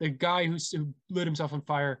 The guy who lit himself on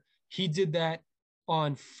fire, he did that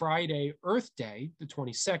on Friday, Earth Day, the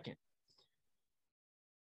 22nd.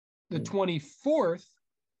 The 24th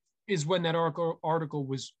is when that article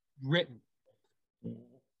was written.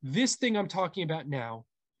 This thing I'm talking about now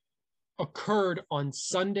occurred on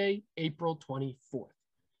Sunday, April 24th.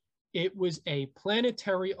 It was a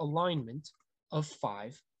planetary alignment of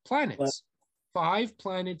 5 planets. 5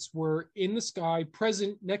 planets were in the sky,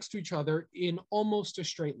 present next to each other in almost a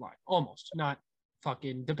straight line. Almost, not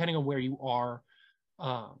fucking, depending on where you are,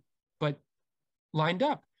 but lined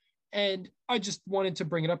up. And I just wanted to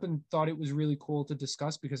bring it up and thought it was really cool to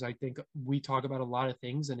discuss, because I think we talk about a lot of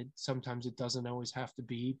things, and sometimes it doesn't always have to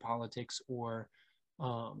be politics or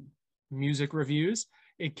music reviews.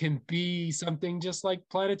 It can be something just like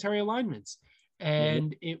planetary alignments.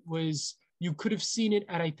 And it was, you could have seen it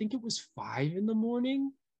at, I think it was 5 in the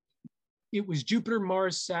morning. It was Jupiter,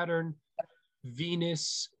 Mars, Saturn,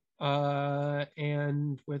 Venus,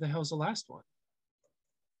 and where the hell's the last one?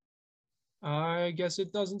 I guess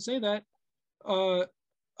it doesn't say that. Oh,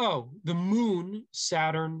 the moon,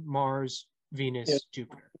 Saturn, Mars, Venus,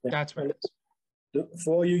 Jupiter. That's what it is.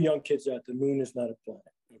 For all you young kids out, the moon is not a planet.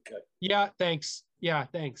 Okay. Yeah, thanks. Yeah,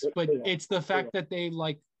 thanks. But it's the fact that they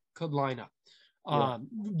could line up.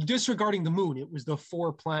 Disregarding the moon, it was the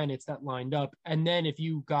 4 planets that lined up. And then if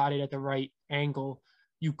you got it at the right angle,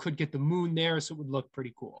 you could get the moon there, so it would look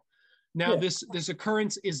pretty cool. Now, this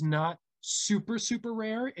occurrence is not super, super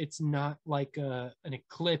rare. It's not like an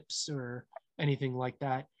eclipse or anything like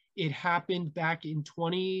that. It happened back in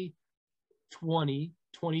 2020,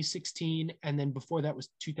 2016, and then before that was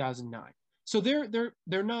 2009. So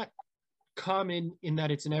they're not common in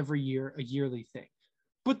that it's an every year, a yearly thing.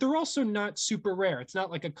 But they're also not super rare. It's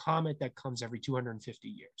not like a comet that comes every 250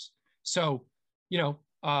 years. So,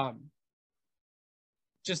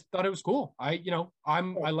 just thought it was cool. I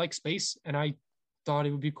like space, and I thought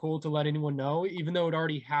it would be cool to let anyone know, even though it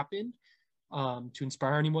already happened, to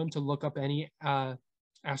inspire anyone to look up any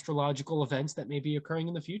astrological events that may be occurring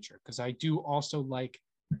in the future. Because I do also like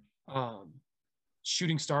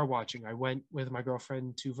shooting star watching. I went with my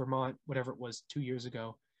girlfriend to Vermont, whatever it was, 2 years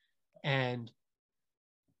ago, and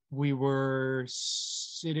we were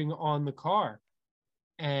sitting on the car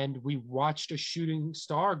and we watched a shooting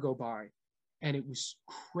star go by, and it was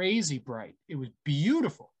crazy bright. It was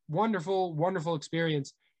beautiful, wonderful, wonderful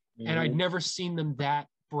experience. And I'd never seen them that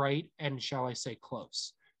bright and, shall I say,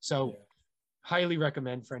 close. So highly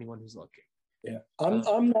recommend for anyone who's looking. Yeah.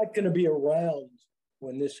 I'm not going to be around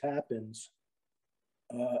when this happens.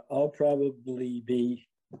 I'll probably be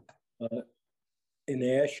in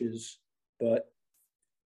ashes, but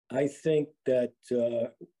I think that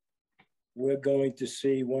we're going to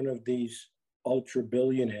see one of these ultra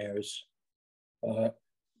billionaires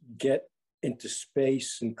get into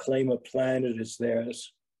space and claim a planet as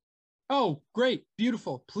theirs. Oh, great.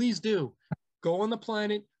 Beautiful. Please do. Go on the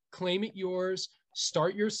planet, claim it yours,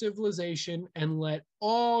 start your civilization, and let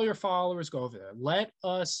all your followers go over there. Let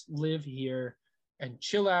us live here and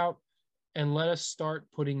chill out, and let us start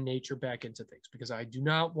putting nature back into things, because I do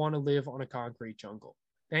not want to live on a concrete jungle.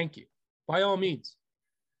 Thank you. By all means.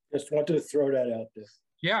 Just wanted to throw that out there.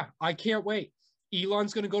 Yeah, I can't wait.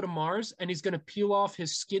 Elon's going to go to Mars, and he's going to peel off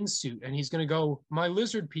his skin suit, and he's going to go, my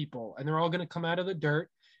lizard people, and they're all going to come out of the dirt,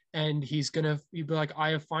 and he'll be like, I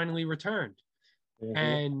have finally returned.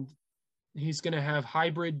 And he's going to have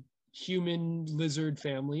hybrid human lizard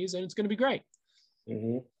families, and it's going to be great.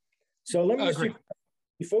 So let me ask you,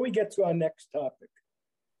 before we get to our next topic,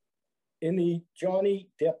 in the Johnny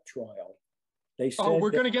Depp trial, they said,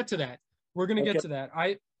 we're going to get to that. We're going to get to that.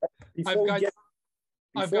 I've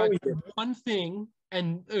got one thing,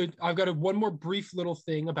 and I've got one more brief little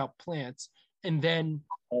thing about plants, and then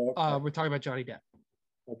we're talking about Johnny Depp.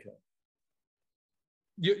 Okay.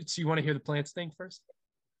 So you want to hear the plants thing first?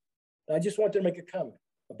 I just wanted to make a comment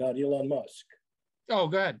about Elon Musk. Oh,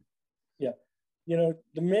 go ahead. Yeah.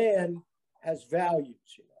 The man has values,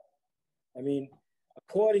 I mean,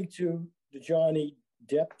 according to the Johnny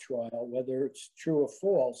Depp trial, whether it's true or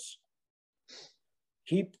false,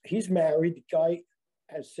 he's married. The guy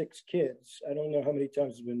has 6 kids. I don't know how many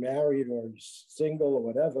times he's been married or he's single or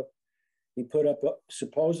whatever. He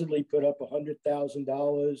supposedly put up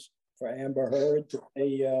 $100,000 for Amber Heard to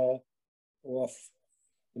pay off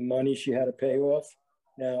the money she had to pay off.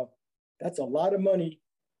 Now, that's a lot of money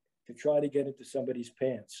to try to get into somebody's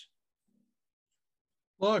pants.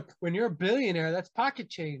 Look, when you're a billionaire, that's pocket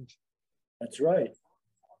change. That's right.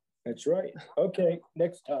 That's right. Okay,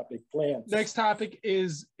 next topic, plants. Next topic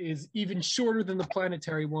is even shorter than the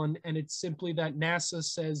planetary one, and it's simply that NASA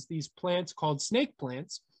says these plants called snake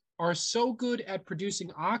plants are so good at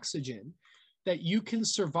producing oxygen that you can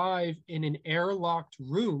survive in an airlocked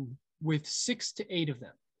room with 6 to 8 of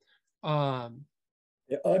them.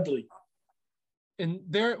 They're ugly. And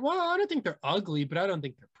I don't think they're ugly, but I don't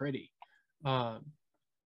think they're pretty.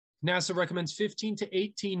 NASA recommends 15 to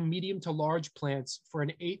 18 medium to large plants for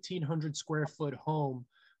an 1,800 square foot home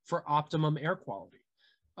for optimum air quality.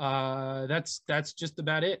 That's just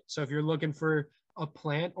about it. So if you're looking for a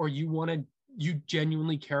plant, or you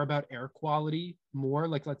genuinely care about air quality more,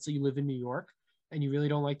 like let's say you live in New York and you really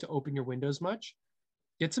don't like to open your windows much,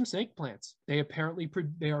 get some snake plants. They apparently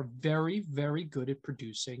they are very, very good at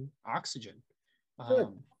producing oxygen.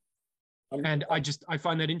 And I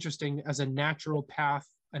find that interesting as a natural path,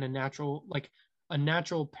 and a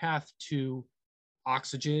natural path to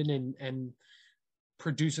oxygen and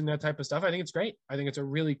producing that type of stuff. I think it's great. I think it's a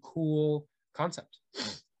really cool concept.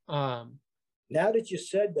 Now that you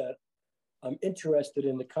said that, I'm interested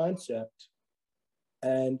in the concept,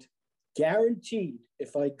 and guaranteed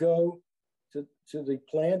if I go to the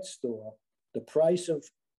plant store, the price of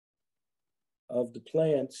the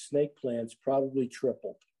plants, snake plants, probably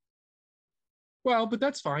tripled. Well, but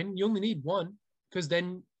that's fine. You only need one, because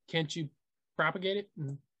then can't you propagate it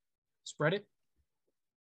and spread it?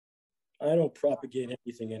 I don't propagate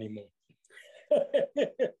anything anymore.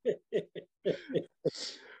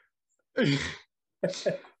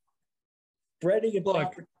 Spreading and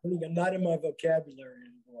propagating are not in my vocabulary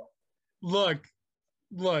anymore. Look.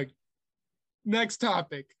 Next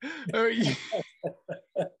topic.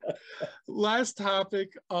 Last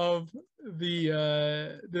topic of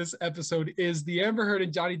the this episode is the Amber Heard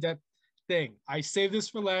and Johnny Depp thing. I saved this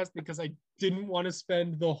for last because I didn't want to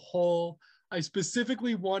spend the whole. I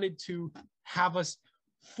specifically wanted to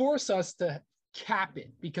force us to cap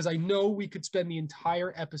it, because I know we could spend the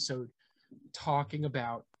entire episode talking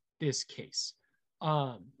about this case.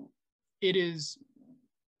 It is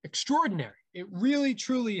extraordinary. It really,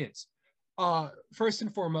 truly is. First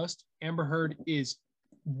and foremost, Amber Heard is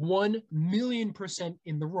 1,000,000%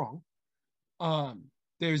 in the wrong.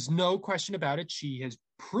 There's no question about it. She has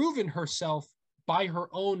proven herself by her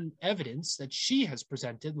own evidence that she has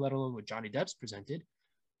presented, let alone what Johnny Depp's presented,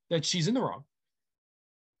 that she's in the wrong.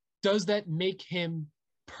 Does that make him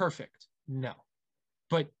perfect? No.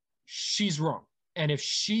 But she's wrong. And if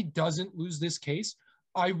she doesn't lose this case,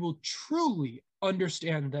 I will truly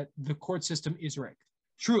understand that the court system is rigged.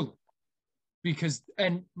 Truly. Because,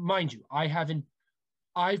 and mind you,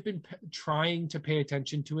 I've been trying to pay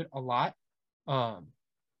attention to it a lot.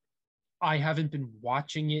 I haven't been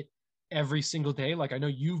watching it every single day. Like I know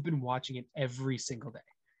you've been watching it every single day.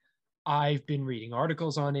 I've been reading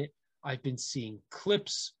articles on it. I've been seeing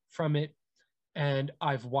clips from it, and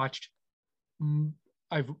I've watched some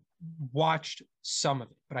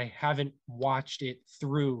of it, but I haven't watched it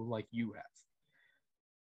through like you have.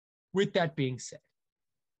 With that being said.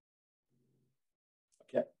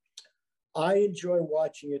 Okay. I enjoy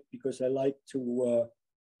watching it because I like to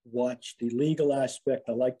watch the legal aspect.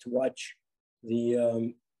 I like to watch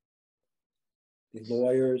the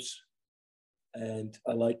lawyers, and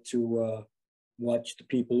I like to watch the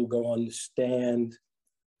people who go on the stand.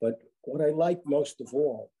 But what I like most of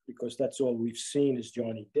all, because that's all we've seen, is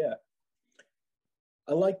Johnny Depp.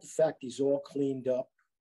 I like the fact he's all cleaned up.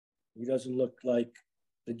 He doesn't look like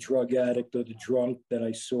the drug addict or the drunk that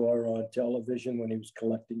I saw on television when he was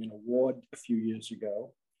collecting an award a few years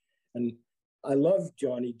ago. And I love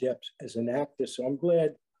Johnny Depp as an actor, so I'm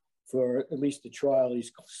glad for at least the trial he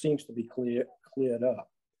seems to be cleaned up.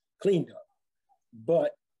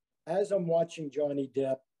 But as I'm watching Johnny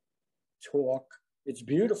Depp talk, it's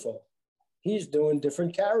beautiful. He's doing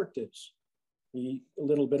different characters. A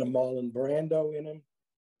little bit of Marlon Brando in him.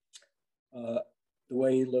 The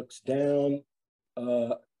way he looks down.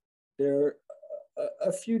 There are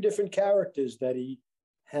a few different characters that he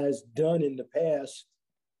has done in the past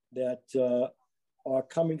that are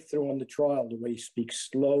coming through on the trial. The way he speaks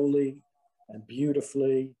slowly and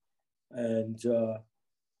beautifully, and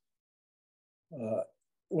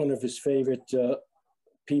one of his favorite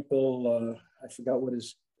people, I forgot what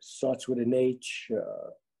starts with an H,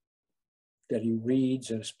 that he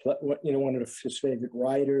reads, and one of his favorite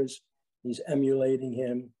writers. He's emulating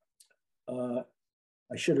him.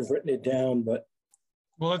 I should have written it down, but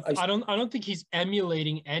I don't think he's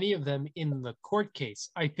emulating any of them in the court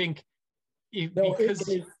case. I think because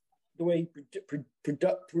the way he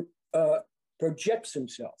projects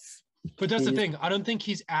himself. But that's the thing. I don't think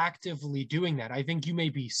he's actively doing that. I think you may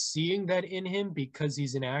be seeing that in him because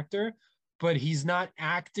he's an actor, but he's not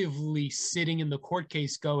actively sitting in the court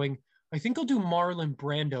case going, I think I'll do Marlon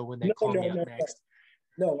Brando when they call me up next.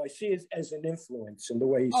 No, I see it as an influence in the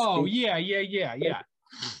way he speaks.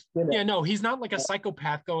 Yeah, no, he's not like a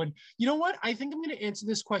psychopath going, you know what? I think I'm going to answer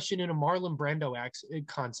this question in a Marlon Brando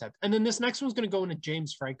concept. And then this next one's going to go in a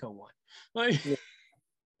James Franco one.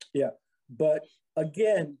 Yeah. But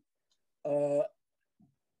again,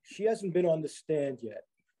 she hasn't been on the stand yet.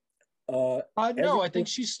 No, I think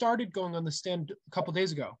she started going on the stand a couple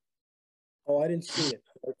days ago. Oh, I didn't see it.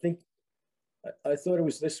 I thought it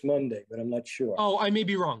was this Monday, but I'm not sure. Oh, I may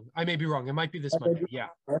be wrong. It might be this Monday. Yeah.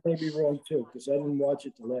 I may be wrong too, because I didn't watch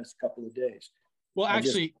it the last couple of days. Well,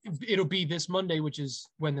 actually, it'll be this Monday, which is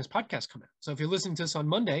when this podcast comes out. So if you're listening to this on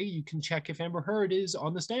Monday, you can check if Amber Heard is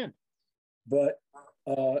on the stand. But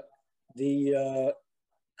the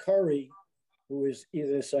Curry, who is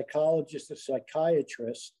either a psychologist or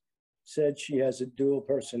psychiatrist, said she has a dual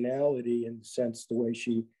personality in the sense the way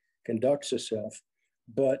she conducts herself.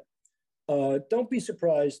 But don't be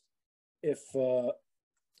surprised if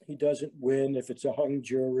he doesn't win, if it's a hung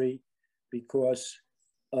jury, because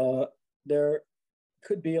there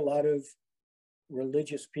could be a lot of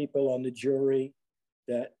religious people on the jury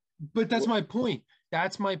that. But that's my point.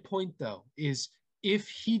 That's my point, though, is if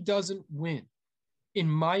he doesn't win, in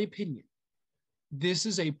my opinion, this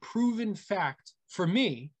is a proven fact for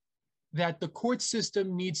me that the court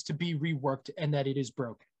system needs to be reworked and that it is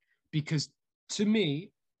broken. Because to me,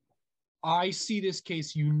 I see this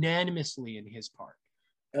case unanimously in his part.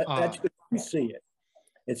 That's good you see it.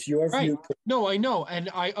 It's your view. No, I know. And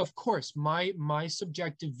of course, my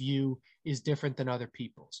subjective view is different than other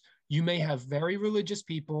people's. You may have very religious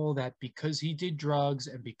people that because he did drugs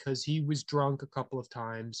and because he was drunk a couple of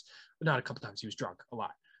times, not a couple of times, he was drunk a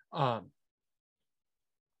lot.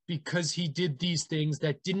 Because he did these things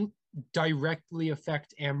that didn't directly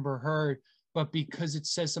affect Amber Heard, but because it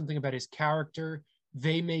says something about his character,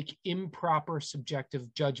 they make improper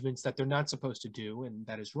subjective judgments that they're not supposed to do, and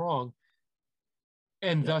that is wrong,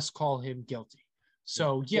 and thus call him guilty.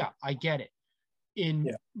 So, yeah, I get it. In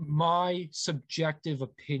my subjective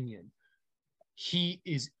opinion, he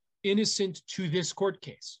is innocent to this court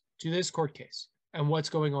case, and what's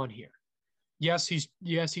going on here. Yes, he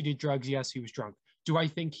did drugs. Yes, he was drunk. Do I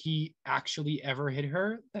think he actually ever hit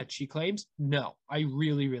her that she claims? No, I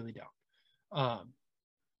really, really don't.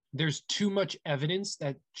 There's too much evidence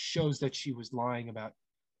that shows that she was lying about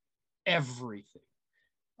everything.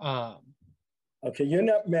 Okay, you're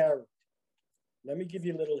not married. Let me give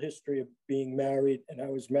you a little history of being married. And I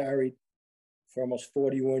was married for almost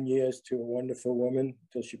 41 years to a wonderful woman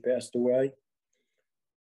until she passed away.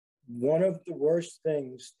 One of the worst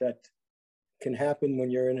things that can happen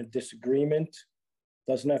when you're in a disagreement,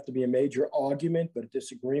 doesn't have to be a major argument, but a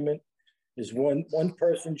disagreement, is when one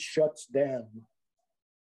person shuts down,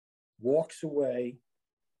 walks away,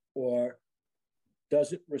 or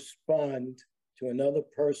doesn't respond to another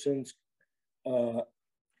person's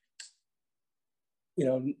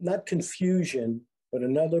not confusion, but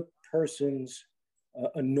another person's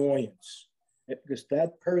annoyance, because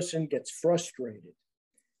that person gets frustrated.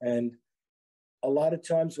 And a lot of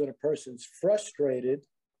times when a person's frustrated,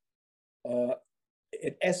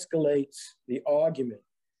 it escalates the argument.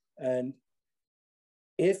 And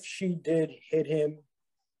if she did hit him,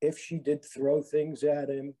 if she did throw things at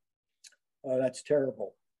him, that's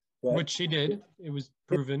terrible. But which she did. It was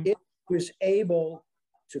proven. It was able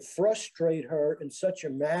to frustrate her in such a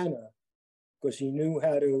manner because he knew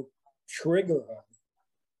how to trigger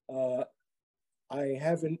her. I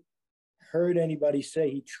haven't heard anybody say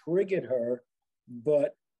he triggered her,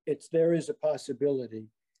 but there is a possibility.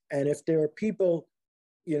 And if there are people,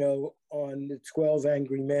 on the 12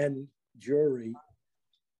 Angry Men jury,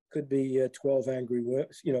 could be 12 angry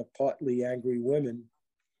women, partly angry women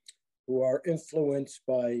who are influenced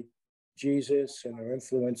by Jesus and are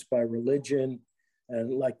influenced by religion.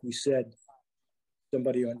 And like we said,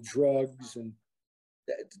 somebody on drugs, and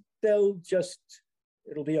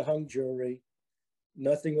it'll be a hung jury.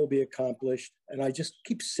 Nothing will be accomplished. And I just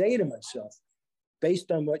keep saying to myself,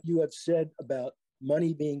 based on what you have said about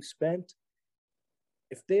money being spent,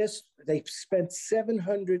 if they've spent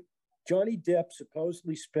Johnny Depp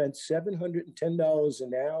supposedly spent $710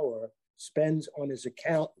 an hour, spends on his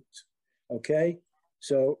accountant, okay?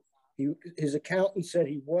 So his accountant said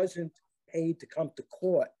he wasn't paid to come to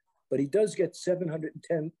court, but he does get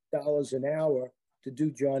 $710 an hour to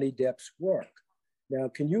do Johnny Depp's work. Now,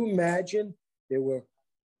 can you imagine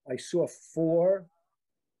I saw four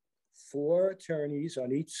attorneys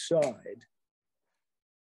on each side.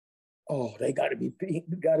 Oh, they got to be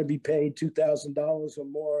paid $2,000 or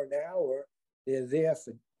more an hour. They're there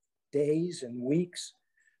for days and weeks.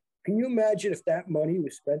 Can you imagine if that money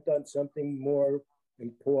was spent on something more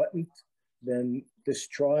important than this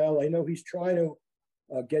trial? I know he's trying to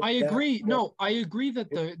get. I agree. No, I agree that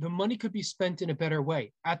the money could be spent in a better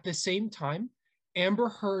way. At the same time, Amber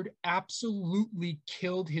Heard absolutely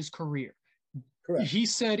killed his career. Correct. He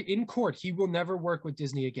said in court he will never work with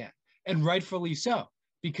Disney again, and rightfully so,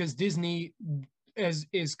 because Disney as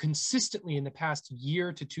is consistently in the past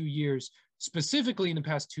year to 2 years, specifically in the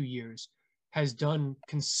past 2 years, has done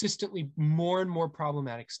consistently more and more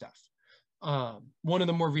problematic stuff. One of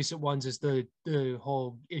the more recent ones is the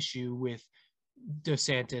whole issue with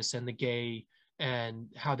DeSantis and the gay, and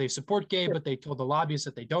how they support gay, but they told the lobbyists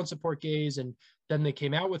that they don't support gays, and then they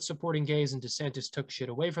came out with supporting gays, and DeSantis took shit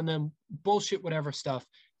away from them. Bullshit, whatever stuff.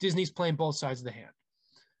 Disney's playing both sides of the hand.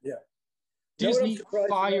 Yeah. Disney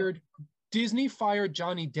fired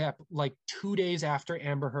Johnny Depp like 2 days after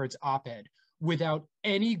Amber Heard's op-ed without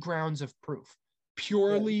any grounds of proof,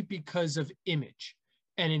 purely because of image.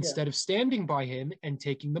 And instead of standing by him and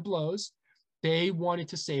taking the blows, they wanted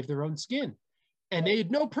to save their own skin. And they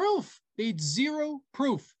had no proof. They had zero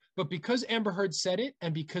proof. But because Amber Heard said it,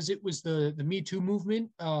 and because it was the Me Too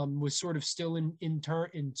movement was sort of still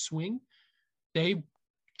in swing, they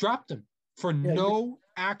dropped him for no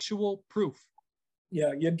actual proof.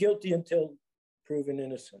 Yeah, you're guilty until proven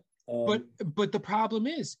innocent. But the problem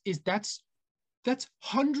is that's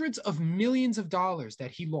hundreds of millions of dollars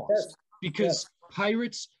that he lost because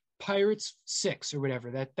Pirates 6 or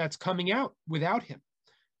whatever that's coming out without him.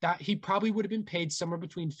 That he probably would have been paid somewhere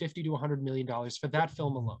between $50 to $100 million for that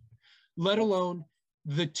film alone, let alone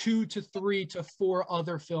the 2 to 3 to 4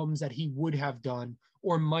 other films that he would have done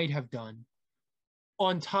or might have done,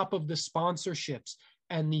 on top of the sponsorships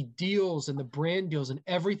and the deals and the brand deals and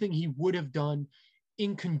everything he would have done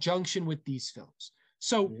in conjunction with these films.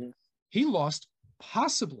 So he lost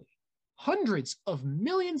possibly hundreds of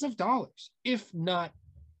millions of dollars, if not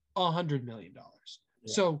 $100 million. Yeah.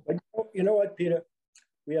 So you know what, Peter?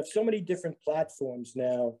 We have so many different platforms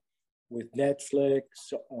now with Netflix,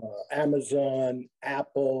 Amazon,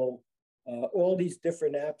 Apple, all these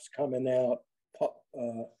different apps coming out,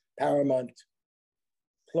 Paramount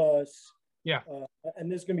Plus. Yeah.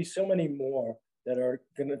 And there's going to be so many more that are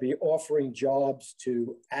going to be offering jobs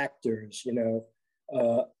to actors, you know.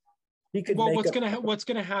 What's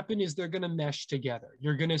going to happen is they're going to mesh together.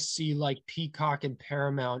 You're going to see like Peacock and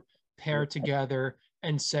Paramount pair together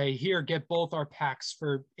and say, here, get both our packs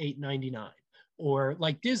for $8.99. Or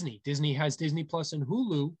like Disney has Disney Plus and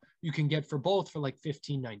Hulu, you can get for both for like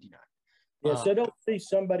 $15.99. Yeah, so don't see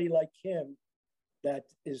somebody like him that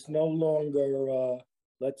is no longer,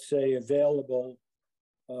 let's say, available,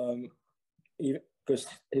 because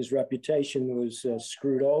his reputation was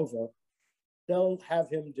screwed over. They'll have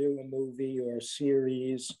him do a movie or a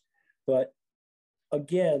series, but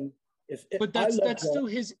again, but that's still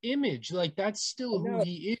his image. Like that's still who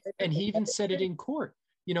he is, and he even said it in court.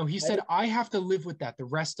 You know, he said, I have to live with that the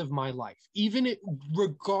rest of my life,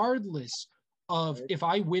 regardless of if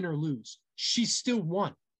I win or lose. She still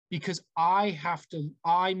won because I,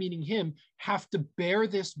 meaning him, have to bear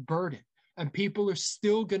this burden, and people are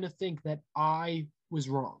still going to think that I was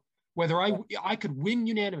wrong. Whether I could win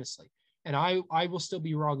unanimously, and I will still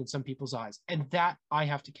be wrong in some people's eyes, and that I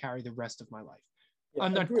have to carry the rest of my life. Yeah,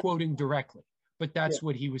 I'm not quoting directly, but that's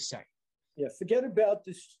what he was saying. Yeah, forget about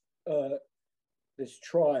this this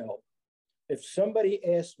trial. If somebody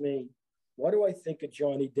asked me, what do I think of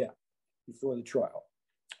Johnny Depp before the trial?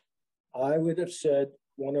 I would have said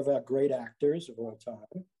one of our great actors of all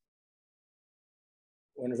time,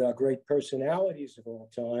 one of our great personalities of all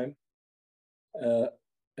time,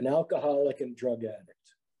 an alcoholic and drug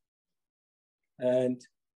addict. And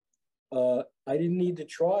I didn't need the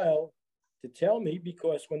trial to tell me,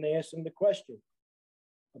 because when they asked him the question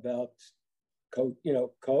about coke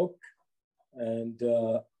and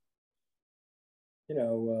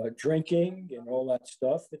drinking and all that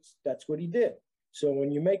stuff, that's what he did. So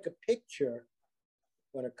when you make a picture,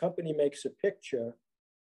 when a company makes a picture,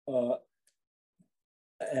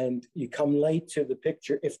 and you come late to the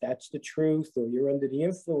picture, if that's the truth, or you're under the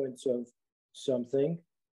influence of something,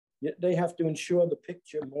 they have to insure the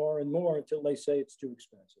picture more and more until they say it's too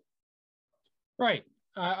expensive. Right.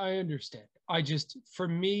 I understand. For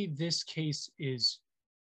me, this case is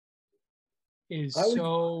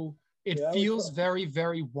feels very,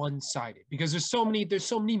 very one-sided, because there's so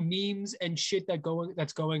many memes and shit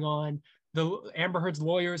that's going on. The Amber Heard's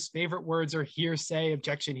lawyers' favorite words are hearsay,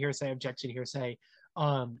 objection, hearsay, objection, hearsay.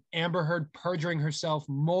 Amber Heard perjuring herself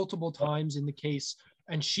multiple times in the case,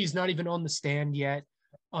 and she's not even on the stand yet.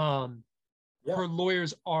 Her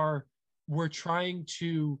lawyers were trying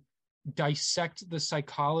to dissect the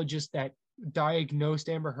psychologist that diagnosed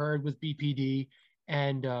Amber Heard with BPD,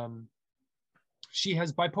 and she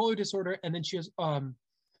has bipolar disorder, and then she has I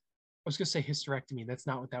was gonna say hysterectomy. That's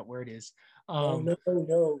not what that word is.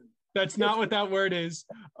 No. That's not what that word is.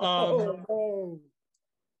 No.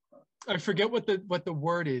 I forget what the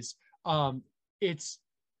word is.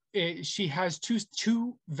 She has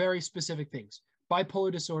two very specific things: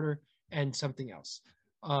 bipolar disorder and something else.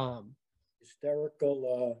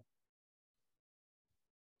 Hysterical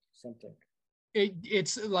something.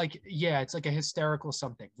 It's like, yeah, it's like a hysterical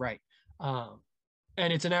something, right?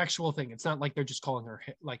 And it's an actual thing. It's not like they're just calling her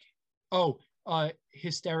like, oh,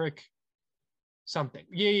 hysteric something.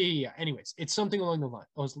 Yeah. Anyways, it's something along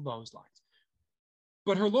those lines.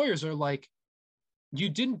 But her lawyers are like, you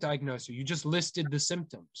didn't diagnose her. You just listed the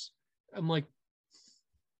symptoms. I'm like,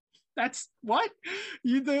 that's what?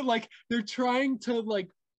 They're trying to like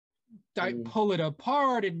pull it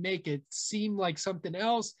apart and make it seem like something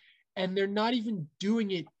else, and they're not even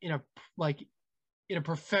doing it in a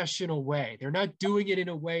professional way. They're not doing it in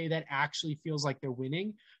a way that actually feels like they're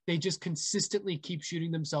winning. They just consistently keep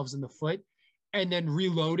shooting themselves in the foot and then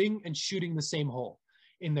reloading and shooting the same hole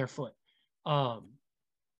in their foot.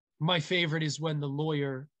 My favorite is when the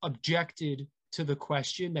lawyer objected to the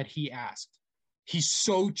question that he asked. He's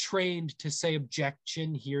so trained to say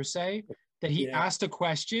objection, hearsay, that he asked a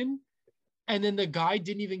question, and then the guy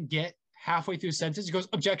didn't even get halfway through the sentence. He goes,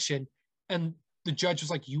 objection. And the judge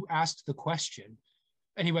was like, you asked the question.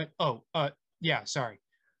 And he went, oh, yeah, sorry.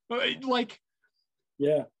 Like,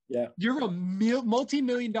 yeah. You're a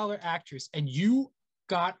multi-million-dollar actress, and you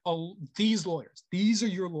got these lawyers. These are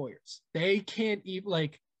your lawyers. They can't even,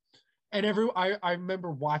 like, and I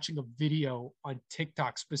remember watching a video on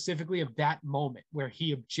TikTok specifically of that moment where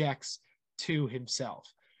he objects to himself.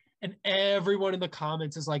 And everyone in the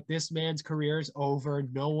comments is like, this man's career is over.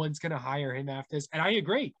 No one's going to hire him after this. And I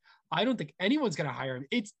agree. I don't think anyone's going to hire him.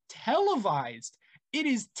 It's televised. It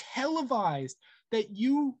is televised that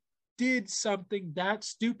you did something that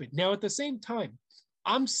stupid. Now, at the same time,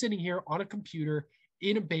 I'm sitting here on a computer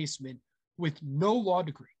in a basement with no law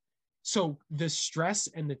degree. So the stress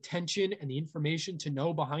and the tension and the information to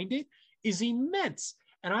know behind it is immense.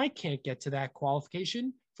 And I can't get to that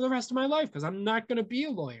qualification for the rest of my life because I'm not going to be a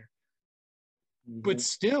lawyer. Mm-hmm. But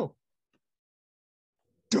still,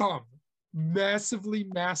 dumb. Massively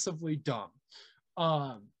dumb.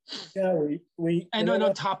 Yeah, and then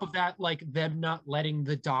on top of that, like them not letting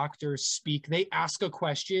the doctor speak. They ask a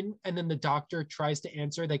question and then the doctor tries to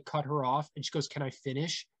answer. They cut her off and she goes, can I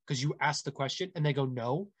finish? Because you asked the question. And they go,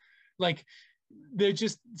 no. Like, there's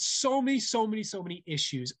just so many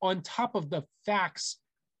issues on top of the facts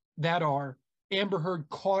that are Amber Heard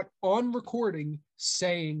caught on recording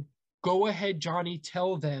saying, go ahead, Johnny,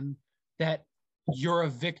 tell them that you're a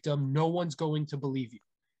victim. No one's going to believe you.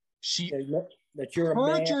 She that you're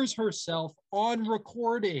perjures herself on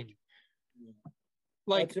recording.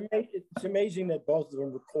 Like, it's amazing that both of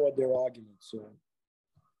them record their arguments. So.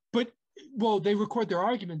 But, well, they record their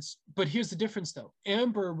arguments, but here's the difference, though.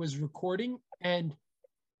 Amber was recording, and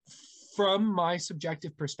from my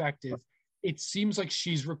subjective perspective, it seems like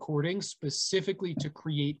she's recording specifically to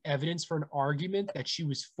create evidence for an argument that she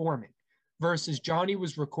was forming, versus Johnny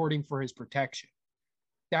was recording for his protection.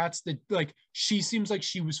 That's she seems like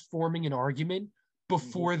she was forming an argument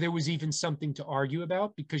before there was even something to argue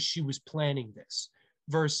about because she was planning this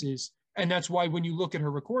versus, and that's why when you look at her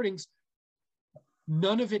recordings,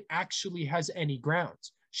 none of it actually has any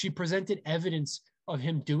grounds. She presented evidence of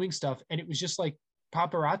him doing stuff and it was just like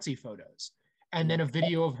paparazzi photos and then a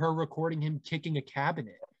video of her recording him kicking a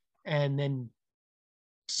cabinet and then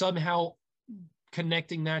somehow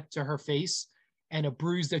connecting that to her face and a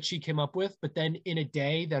bruise that she came up with, but then in a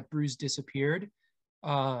day that bruise disappeared.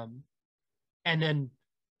 And then,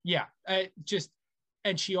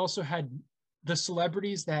 and she also had the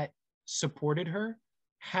celebrities that supported her.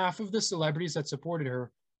 Half of the celebrities that supported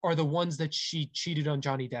her are the ones that she cheated on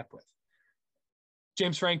Johnny Depp with.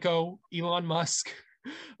 James Franco, Elon Musk,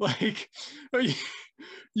 like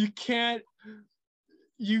you can't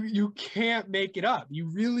make it up.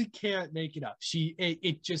 You really can't make it up.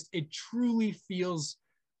 It truly feels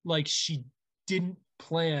like she didn't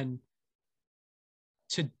plan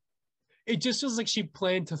to, it just feels like she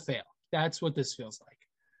planned to fail. That's what this feels like.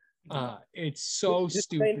 It's so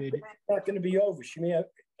stupid. It's not going to be over. She may have,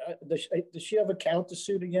 does she have a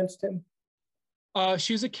countersuit against him?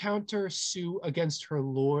 She has a countersuit against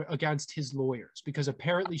against his lawyers, because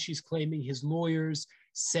apparently she's claiming his lawyers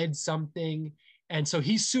said something. And so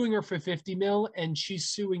he's suing her for 50 mil and she's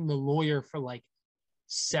suing the lawyer for like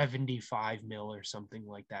 75 mil or something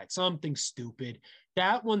like that. Something stupid.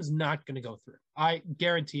 That one's not going to go through. I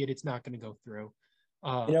guarantee it's not going to go through.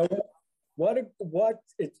 You know what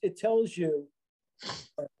it tells you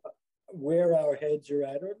where our heads are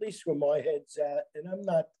at, or at least where my head's at. And I'm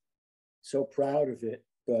not so proud of it,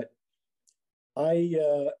 but I,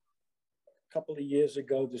 a couple of years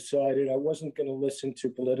ago, decided I wasn't going to listen to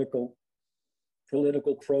political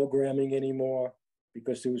programming anymore.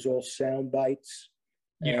 because it was all sound bites,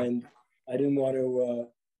 Yeah. and I didn't want to,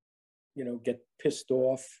 get pissed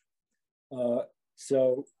off.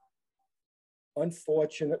 So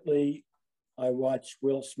unfortunately, I watched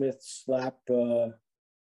Will Smith slap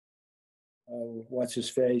what's his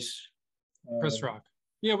face. Chris Rock.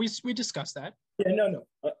 Yeah, we discussed that. Yeah, no.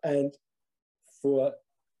 And for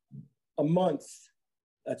a month,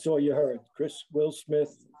 that's all you heard. Will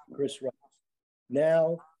Smith, Chris Rock.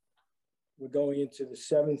 Now we're going into the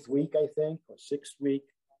 7th week, I think, or 6th week.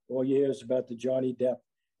 All you hear is about the Johnny Depp.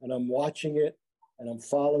 And I'm watching it and I'm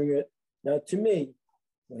following it. Now, to me,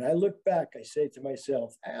 when I look back, I say to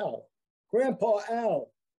myself, Al, Grandpa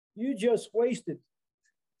Al, you just wasted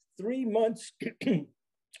 3 months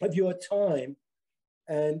of your time.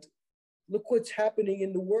 And look what's happening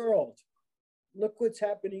in the world. Look what's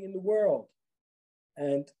happening in the world.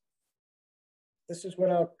 And this is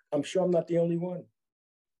what I'm sure I'm not the only one.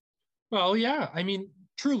 Well, yeah. I mean,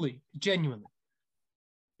 truly, genuinely.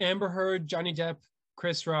 Amber Heard, Johnny Depp,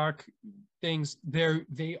 Chris Rock, things,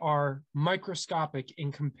 they are microscopic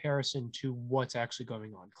in comparison to what's actually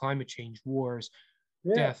going on. Climate change, wars,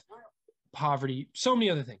 death, poverty, so many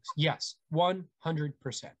other things. Yes,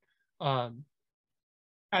 100%.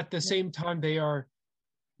 At the same time,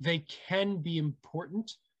 they can be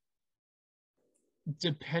important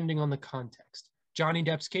depending on the context. Johnny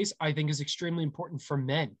Depp's case, I think, is extremely important for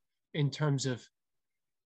men in terms of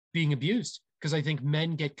being abused, because I think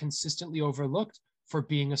men get consistently overlooked for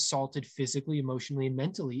being assaulted physically, emotionally, and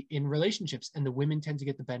mentally in relationships, and the women tend to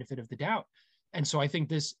get the benefit of the doubt. And so I think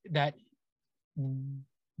that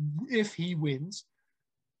if he wins,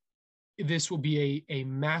 this will be a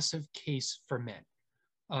massive case for men.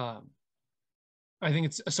 I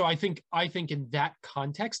think in that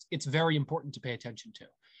context, it's very important to pay attention to,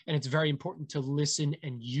 and it's very important to listen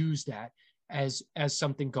and use that as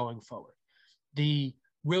something going forward. The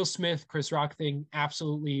Will Smith, Chris Rock thing,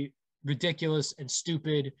 absolutely ridiculous and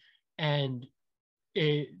stupid. And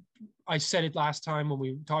I said it last time when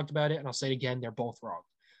we talked about it, and I'll say it again, they're both wrong.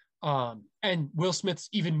 And Will Smith's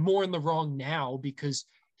even more in the wrong now because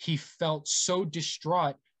he felt so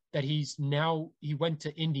distraught that he went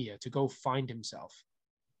to India to go find himself.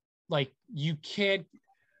 Like, you can't,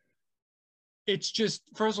 it's just,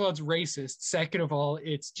 first of all, it's racist. Second of all,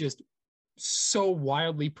 it's just so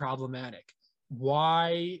wildly problematic.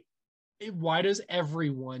 Why does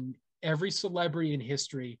every celebrity in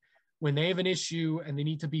history, when they have an issue and they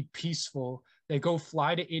need to be peaceful, they go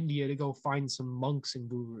fly to India to go find some monks and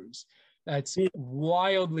gurus? That's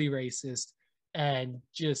wildly racist and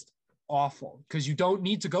just awful, because you don't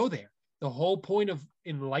need to go there. The whole point of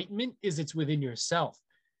enlightenment is it's within yourself.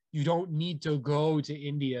 You don't need to go to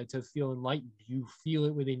India to feel enlightened. You feel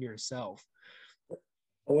it within yourself.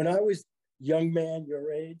 When I was young man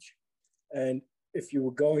your age, and if you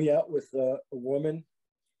were going out with a woman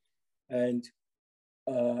and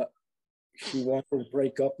she wanted to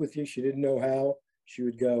break up with you, she didn't know how, she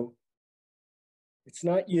would go, "It's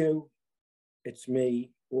not you, it's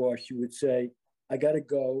me." Or she would say, I gotta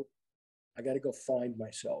go find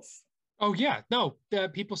myself. Oh yeah, no,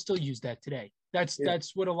 people still use that today.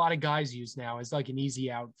 That's what a lot of guys use now as like an easy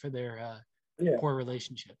out for their poor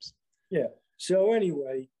relationships. Yeah. So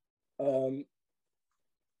anyway,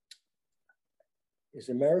 is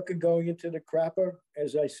America going into the crapper?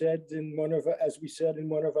 As we said in one of our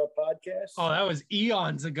podcasts. Oh, that was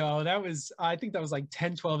eons ago. I think that was like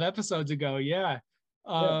 10, 12 episodes ago. Yeah.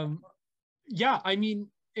 I mean,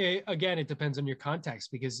 again, it depends on your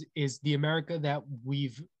context, because is the America that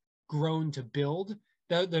we've grown to build,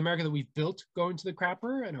 the America that we've built, going to the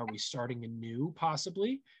crapper? And are we starting anew?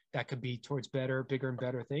 Possibly. That could be towards better, bigger and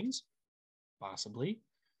better things. Possibly.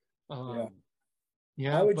 I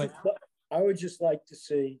would just like to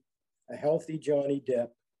see a healthy Johnny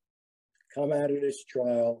Depp come out of this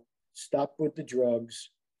trial, stop with the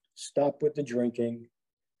drugs, stop with the drinking.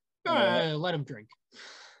 Let him drink.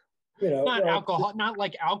 Not alcohol, not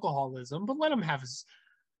like alcoholism, but let him have his.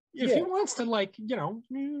 If he wants to, we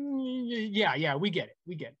get it.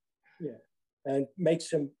 Yeah, and make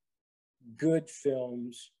some good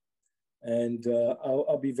films, and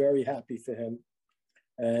I'll be very happy for him.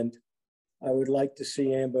 And I would like to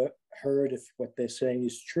see Amber Heard, if what they're saying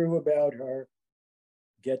is true about her,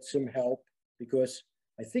 get some help, because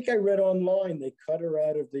I think I read online they cut her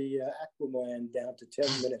out of the Aquaman down to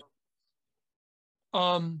 10 minutes.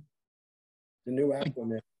 The new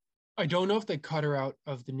Aquaman. I don't know if they cut her out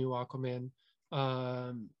of the new Aquaman.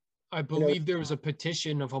 I believe there was a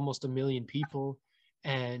petition of almost 1 million people,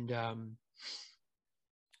 and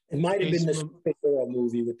it might have been the superhero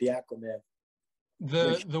movie with the Aquaman.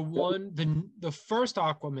 The first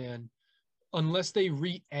Aquaman unless they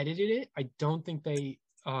re-edited it, I don't think they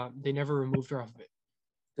never removed her off of it.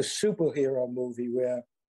 The superhero movie where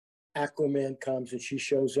Aquaman comes and she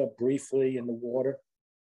shows up briefly in the water.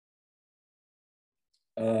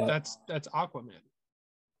 That's Aquaman.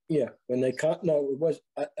 Yeah, when they cut. No, it was.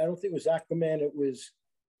 I don't think it was Aquaman. It was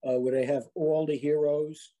where they have all the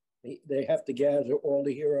heroes. They have to gather all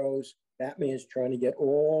the heroes. Batman's trying to get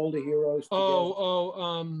all the heroes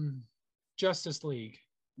together. Justice League.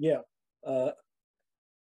 Yeah.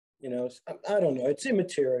 You know, I don't know. It's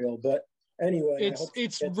immaterial, but anyway.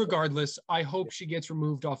 It's regardless. I hope she gets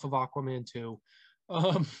removed off of Aquaman too.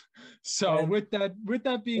 With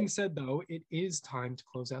that being said, though, it is time to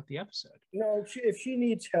close out the episode. No, if she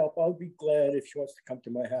needs help, I'll be glad if she wants to come to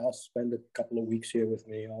my house, spend a couple of weeks here with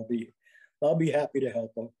me. I'll be happy to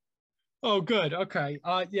help her. Oh, good. Okay.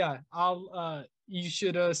 Yeah. You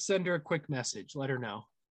should send her a quick message. Let her know.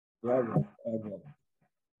 Yeah, I will.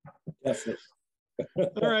 Definitely.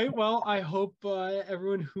 All right. Well, I hope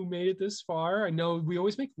everyone who made it this far. I know we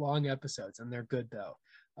always make long episodes, and they're good though.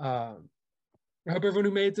 I hope everyone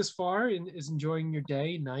who made it this far is enjoying your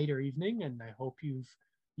day, night, or evening, and I hope you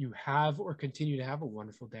have or continue to have a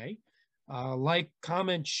wonderful day. Like,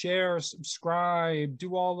 comment, share, subscribe,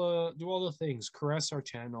 do all the things. Caress our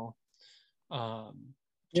channel,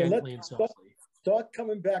 gently and softly. Start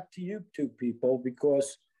coming back to YouTube, people,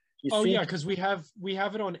 because because we have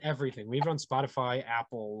it on everything. We have it on Spotify,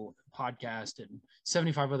 Apple Podcast, and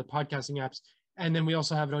 75 other podcasting apps, and then we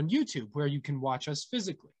also have it on YouTube where you can watch us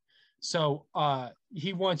physically. So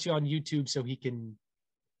he wants you on YouTube so he can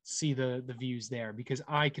see the views there, because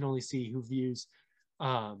I can only see who views.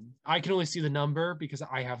 I can only see the number because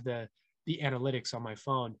I have the analytics on my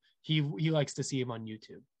phone. He likes to see him on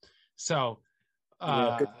YouTube. So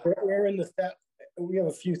we're in we have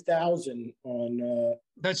a few thousand on.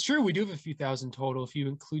 That's true. We do have a few thousand total if you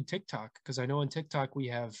include TikTok, because I know on TikTok we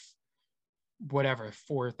have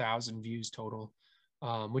 4,000 views total,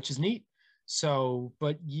 which is neat. So,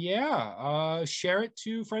 but yeah, share it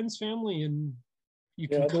to friends, family, and you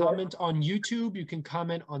can comment on YouTube. You can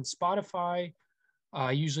comment on Spotify.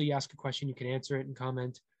 Usually ask a question, you can answer it and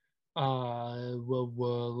comment.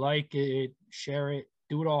 We'll like it, share it,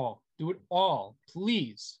 do it all. Do it all,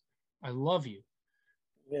 please. I love you.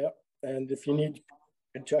 Yeah, and if you need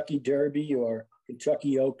Kentucky Derby or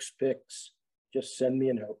Kentucky Oaks picks, just send me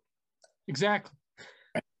a note. Exactly.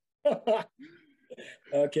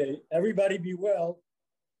 Okay, everybody be well.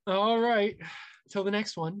 All right. Till the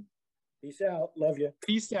next one. Peace out. Love you.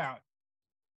 Peace out.